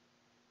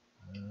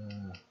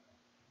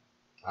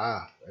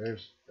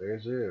 There's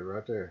it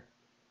right there.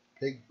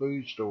 Pig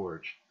food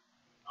storage.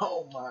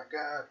 Oh my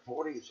God,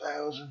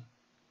 40,000.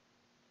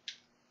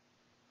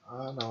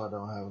 I know I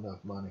don't have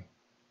enough money.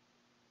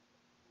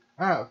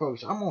 Alright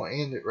folks, I'm going to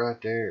end it right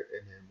there,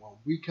 and then when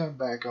we come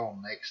back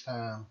on next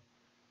time,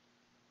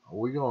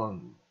 we're going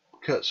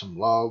to cut some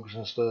logs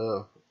and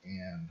stuff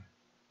and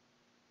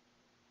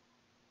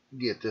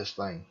get this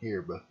thing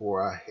here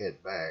before I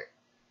head back.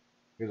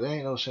 Because there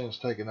ain't no sense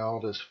taking all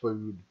this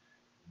food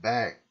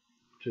back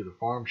to the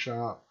farm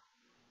shop.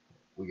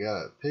 We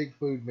got a pig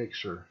food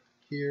mixer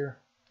here,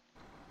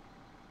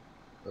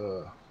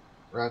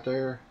 right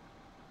there.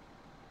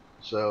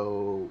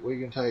 So we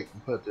can take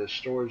and put this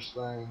storage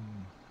thing,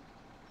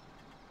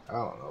 I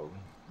don't know,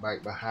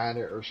 back behind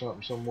it or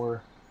something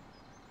somewhere.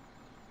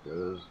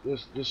 Because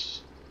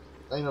this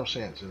ain't no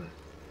sense in it.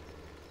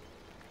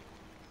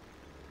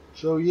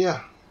 So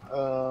yeah,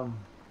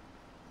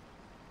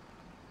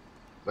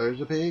 there's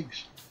the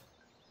pigs.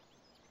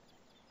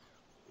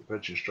 You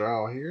put your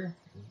straw here.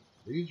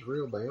 These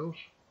real bales.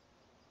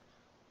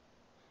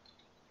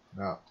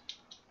 No.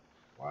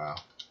 Wow.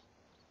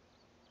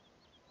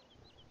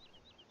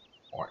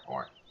 Oink,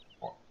 oink,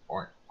 oink,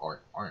 oink, oink,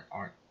 oink,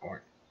 oink, oink.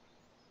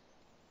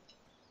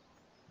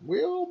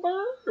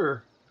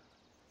 Wilbur!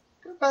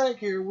 Come back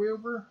here,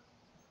 Wilbur.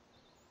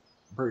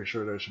 I'm pretty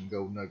sure there's some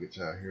gold nuggets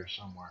out here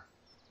somewhere.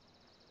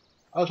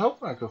 I was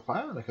hoping I could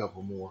find a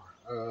couple more.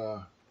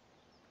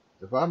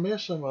 If I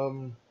miss some of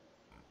them,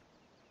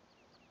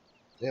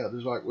 yeah,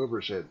 just like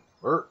Wilbur said,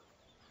 Bert,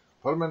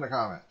 put them in the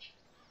comments.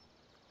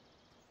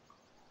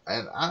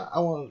 And I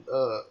want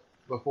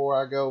before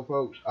I go,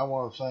 folks, I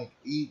want to thank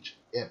each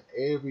and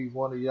every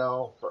one of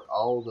y'all for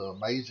all the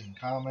amazing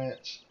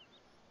comments,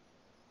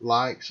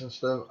 likes, and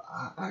stuff.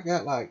 I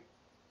got like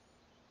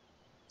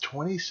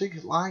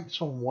 26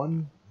 likes on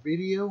one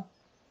video.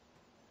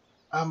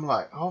 I'm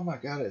like, oh my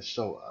God, it's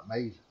so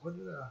amazing. What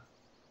did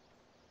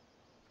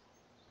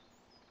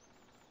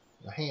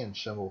the hand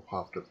symbol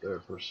popped up there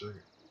for a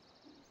second.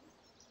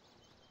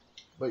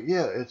 But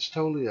yeah, it's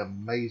totally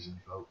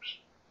amazing, folks.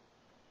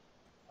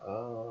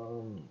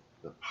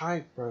 the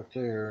pipe right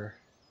there.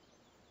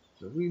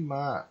 So we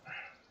might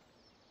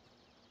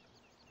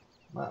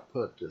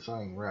put the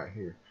thing right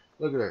here.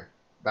 Look at there.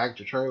 Back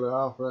the trailer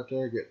off right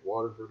there. Get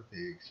water for the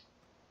pigs.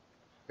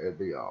 It'd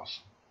be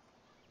awesome.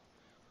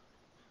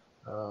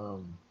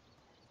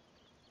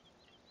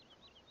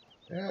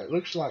 Yeah, it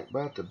looks like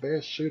about the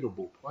best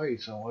suitable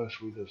place unless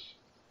we just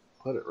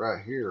put it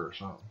right here or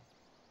something.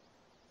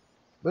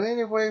 But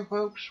anyway,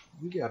 folks,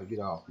 we got to get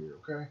off here,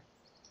 okay?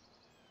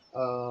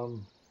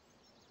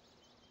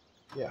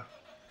 Yeah.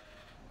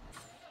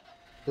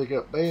 Pick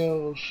up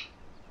bales.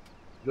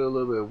 Do a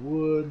little bit of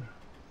wood.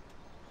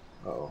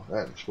 Oh,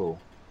 that's full.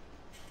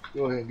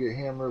 Go ahead and get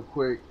him real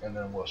quick, and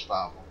then we'll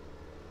stop him.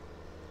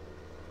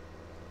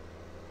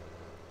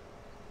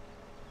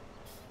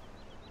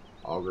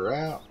 Auger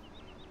out.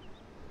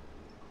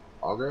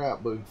 Auger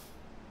out, boo.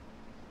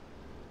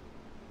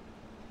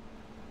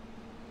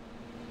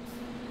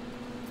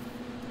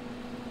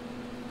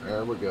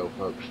 There we go,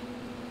 folks.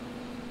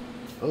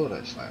 Oh,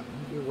 that's loud.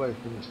 Let me get away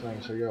from this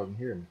thing so y'all can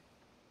hear me.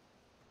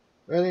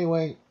 But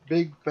anyway,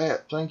 big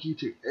fat thank you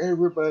to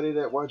everybody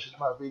that watches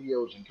my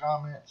videos and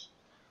comments.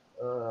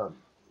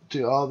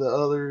 To all the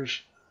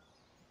others,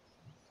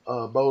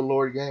 Bo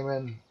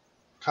Lloydgaming,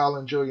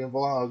 Collin Julian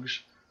Vlogs,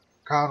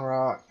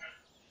 Conrock.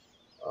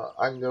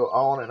 I can go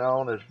on and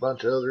on. There's a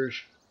bunch of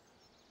others.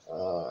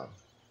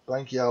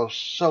 Thank y'all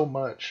so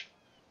much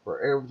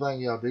for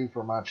everything y'all do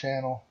for my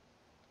channel.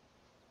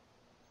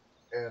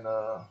 And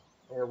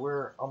yeah,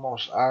 we're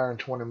almost an hour and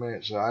 20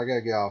 minutes, so I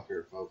gotta get off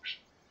here, folks.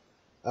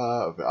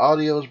 If the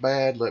audio's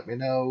bad, let me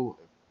know.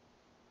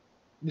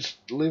 Just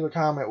leave a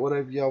comment,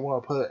 whatever y'all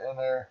want to put in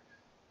there.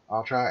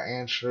 I'll try to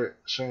answer it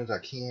as soon as I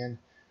can.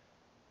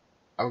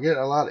 I'm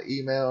getting a lot of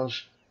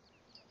emails.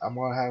 I'm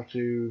going to have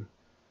to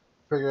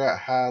figure out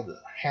how to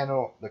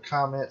handle the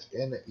comments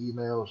in the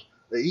emails.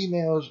 The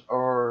emails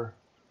are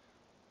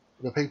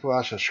the people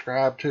I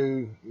subscribe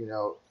to. You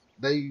know,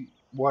 they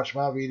watch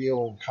my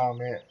video and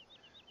comment.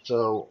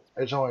 So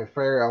it's only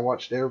fair I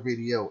watch their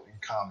video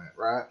and comment,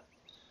 right?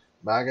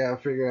 But I got to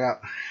figure out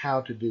how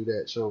to do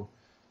that. So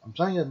I'm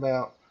thinking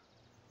about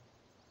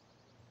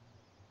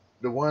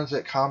the ones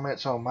that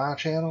comments on my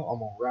channel. I'm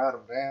going to write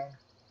them down.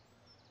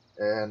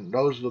 And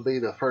those will be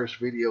the first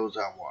videos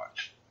I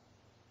watch.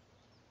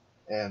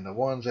 And the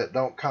ones that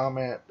don't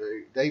comment,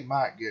 they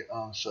might get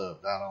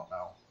unsubbed. I don't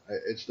know.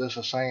 It's just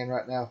a saying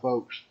right now,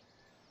 folks.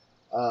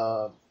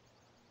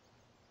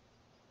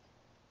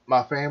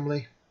 My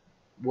family,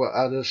 what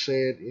I just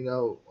said, you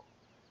know,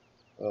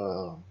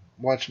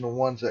 watching the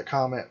ones that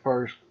comment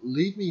first,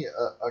 leave me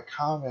a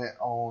comment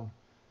on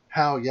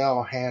how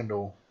y'all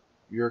handle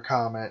your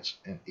comments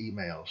and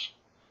emails.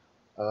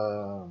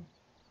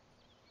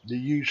 Do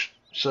you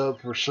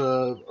sub for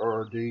sub,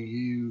 or do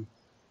you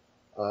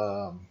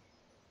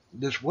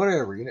just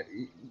whatever? You know,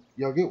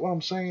 y'all get what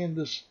I'm saying?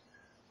 Just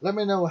let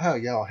me know how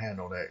y'all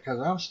handle that, because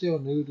I'm still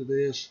new to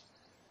this,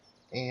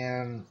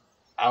 and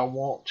I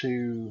want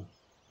to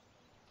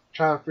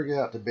try to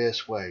figure out the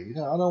best way. You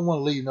know, I don't want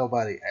to leave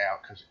nobody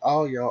out, because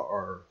all y'all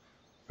are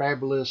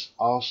fabulous,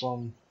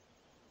 awesome,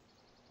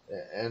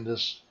 and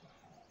just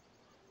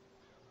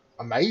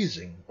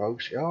amazing,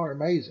 folks. Y'all are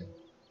amazing.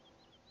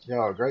 Y'all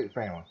are a great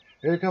family.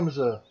 Here comes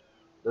the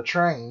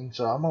train,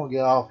 so I'm going to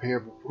get off here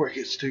before it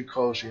gets too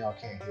close and y'all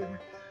can't hear me.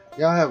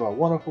 Y'all have a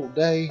wonderful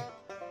day.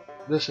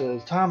 This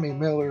is Tommy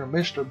Miller,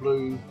 Mr.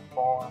 Blue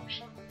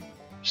Farms,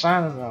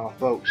 signing off,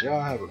 folks.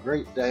 Y'all have a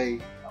great day,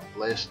 a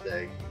blessed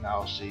day, and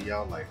I'll see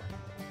y'all later.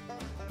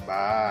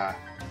 Bye.